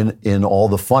in all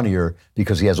the funnier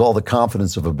because he has all the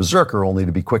confidence of a berserker only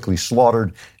to be quickly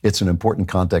slaughtered. It's an important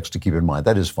context to keep in mind.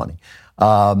 That is funny.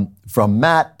 From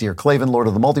Matt, dear Klavan, Lord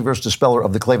of the Multiverse, dispeller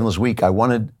of the Klavanless Week, I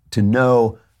wanted to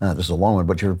know, this is a long one,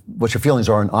 but what your feelings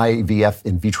are on IVF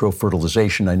in vitro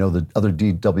fertilization. I know that other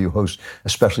DW hosts,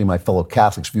 especially my fellow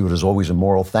Catholics, view it as always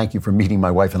immoral. Thank you for meeting my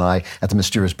wife and I at the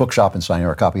Mysterious Bookshop and signing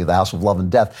our copy of The House of Love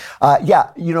and Death.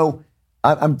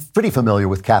 I'm pretty familiar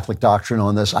with Catholic doctrine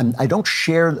on this. I don't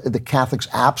share the Catholics'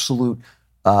 absolute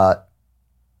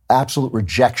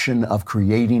rejection of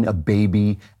creating a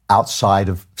baby outside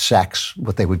of sex,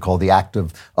 what they would call the act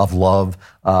of love.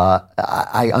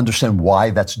 I understand why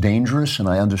that's dangerous, and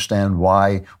I understand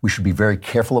why we should be very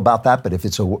careful about that. But if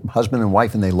it's a husband and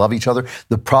wife and they love each other,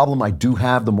 the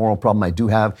moral problem I do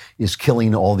have is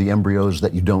killing all the embryos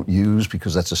that you don't use,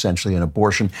 because that's essentially an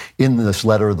abortion. In this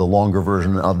letter, the longer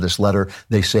version of this letter,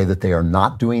 they say that they are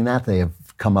not doing that. They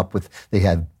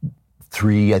had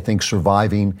 3, I think,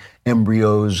 surviving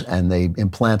embryos, and they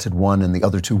implanted 1, and the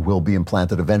other 2 will be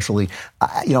implanted eventually.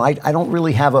 I don't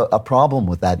really have a problem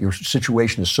with that. Your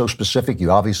situation is so specific.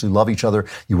 You obviously love each other.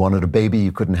 You wanted a baby.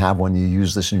 You couldn't have one. You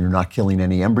use this, and you're not killing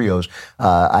any embryos.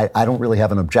 I don't really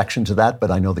have an objection to that,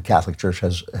 but I know the Catholic Church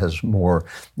has more,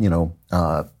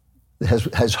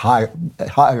 has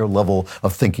higher level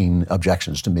of thinking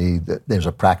objections to me. There's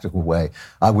a practical way.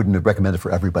 I wouldn't recommend it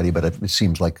for everybody, but it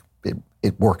seems like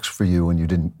it works for you and you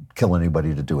didn't kill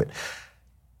anybody to do it.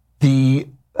 The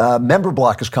member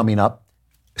block is coming up,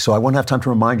 so I won't have time to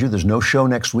remind you. There's no show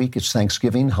next week. It's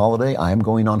Thanksgiving holiday. I am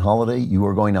going on holiday. You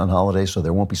are going on holiday, so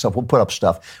there won't be stuff. We'll put up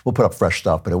stuff. We'll put up fresh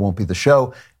stuff, but it won't be the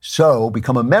show. So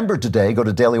become a member today. Go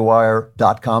to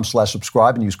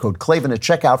dailywire.com/subscribe and use code Klavan at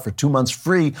checkout for 2 months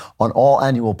free on all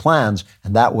annual plans.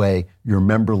 And that way, your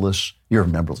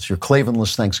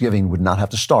Klavanless Thanksgiving would not have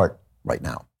to start right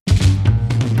now.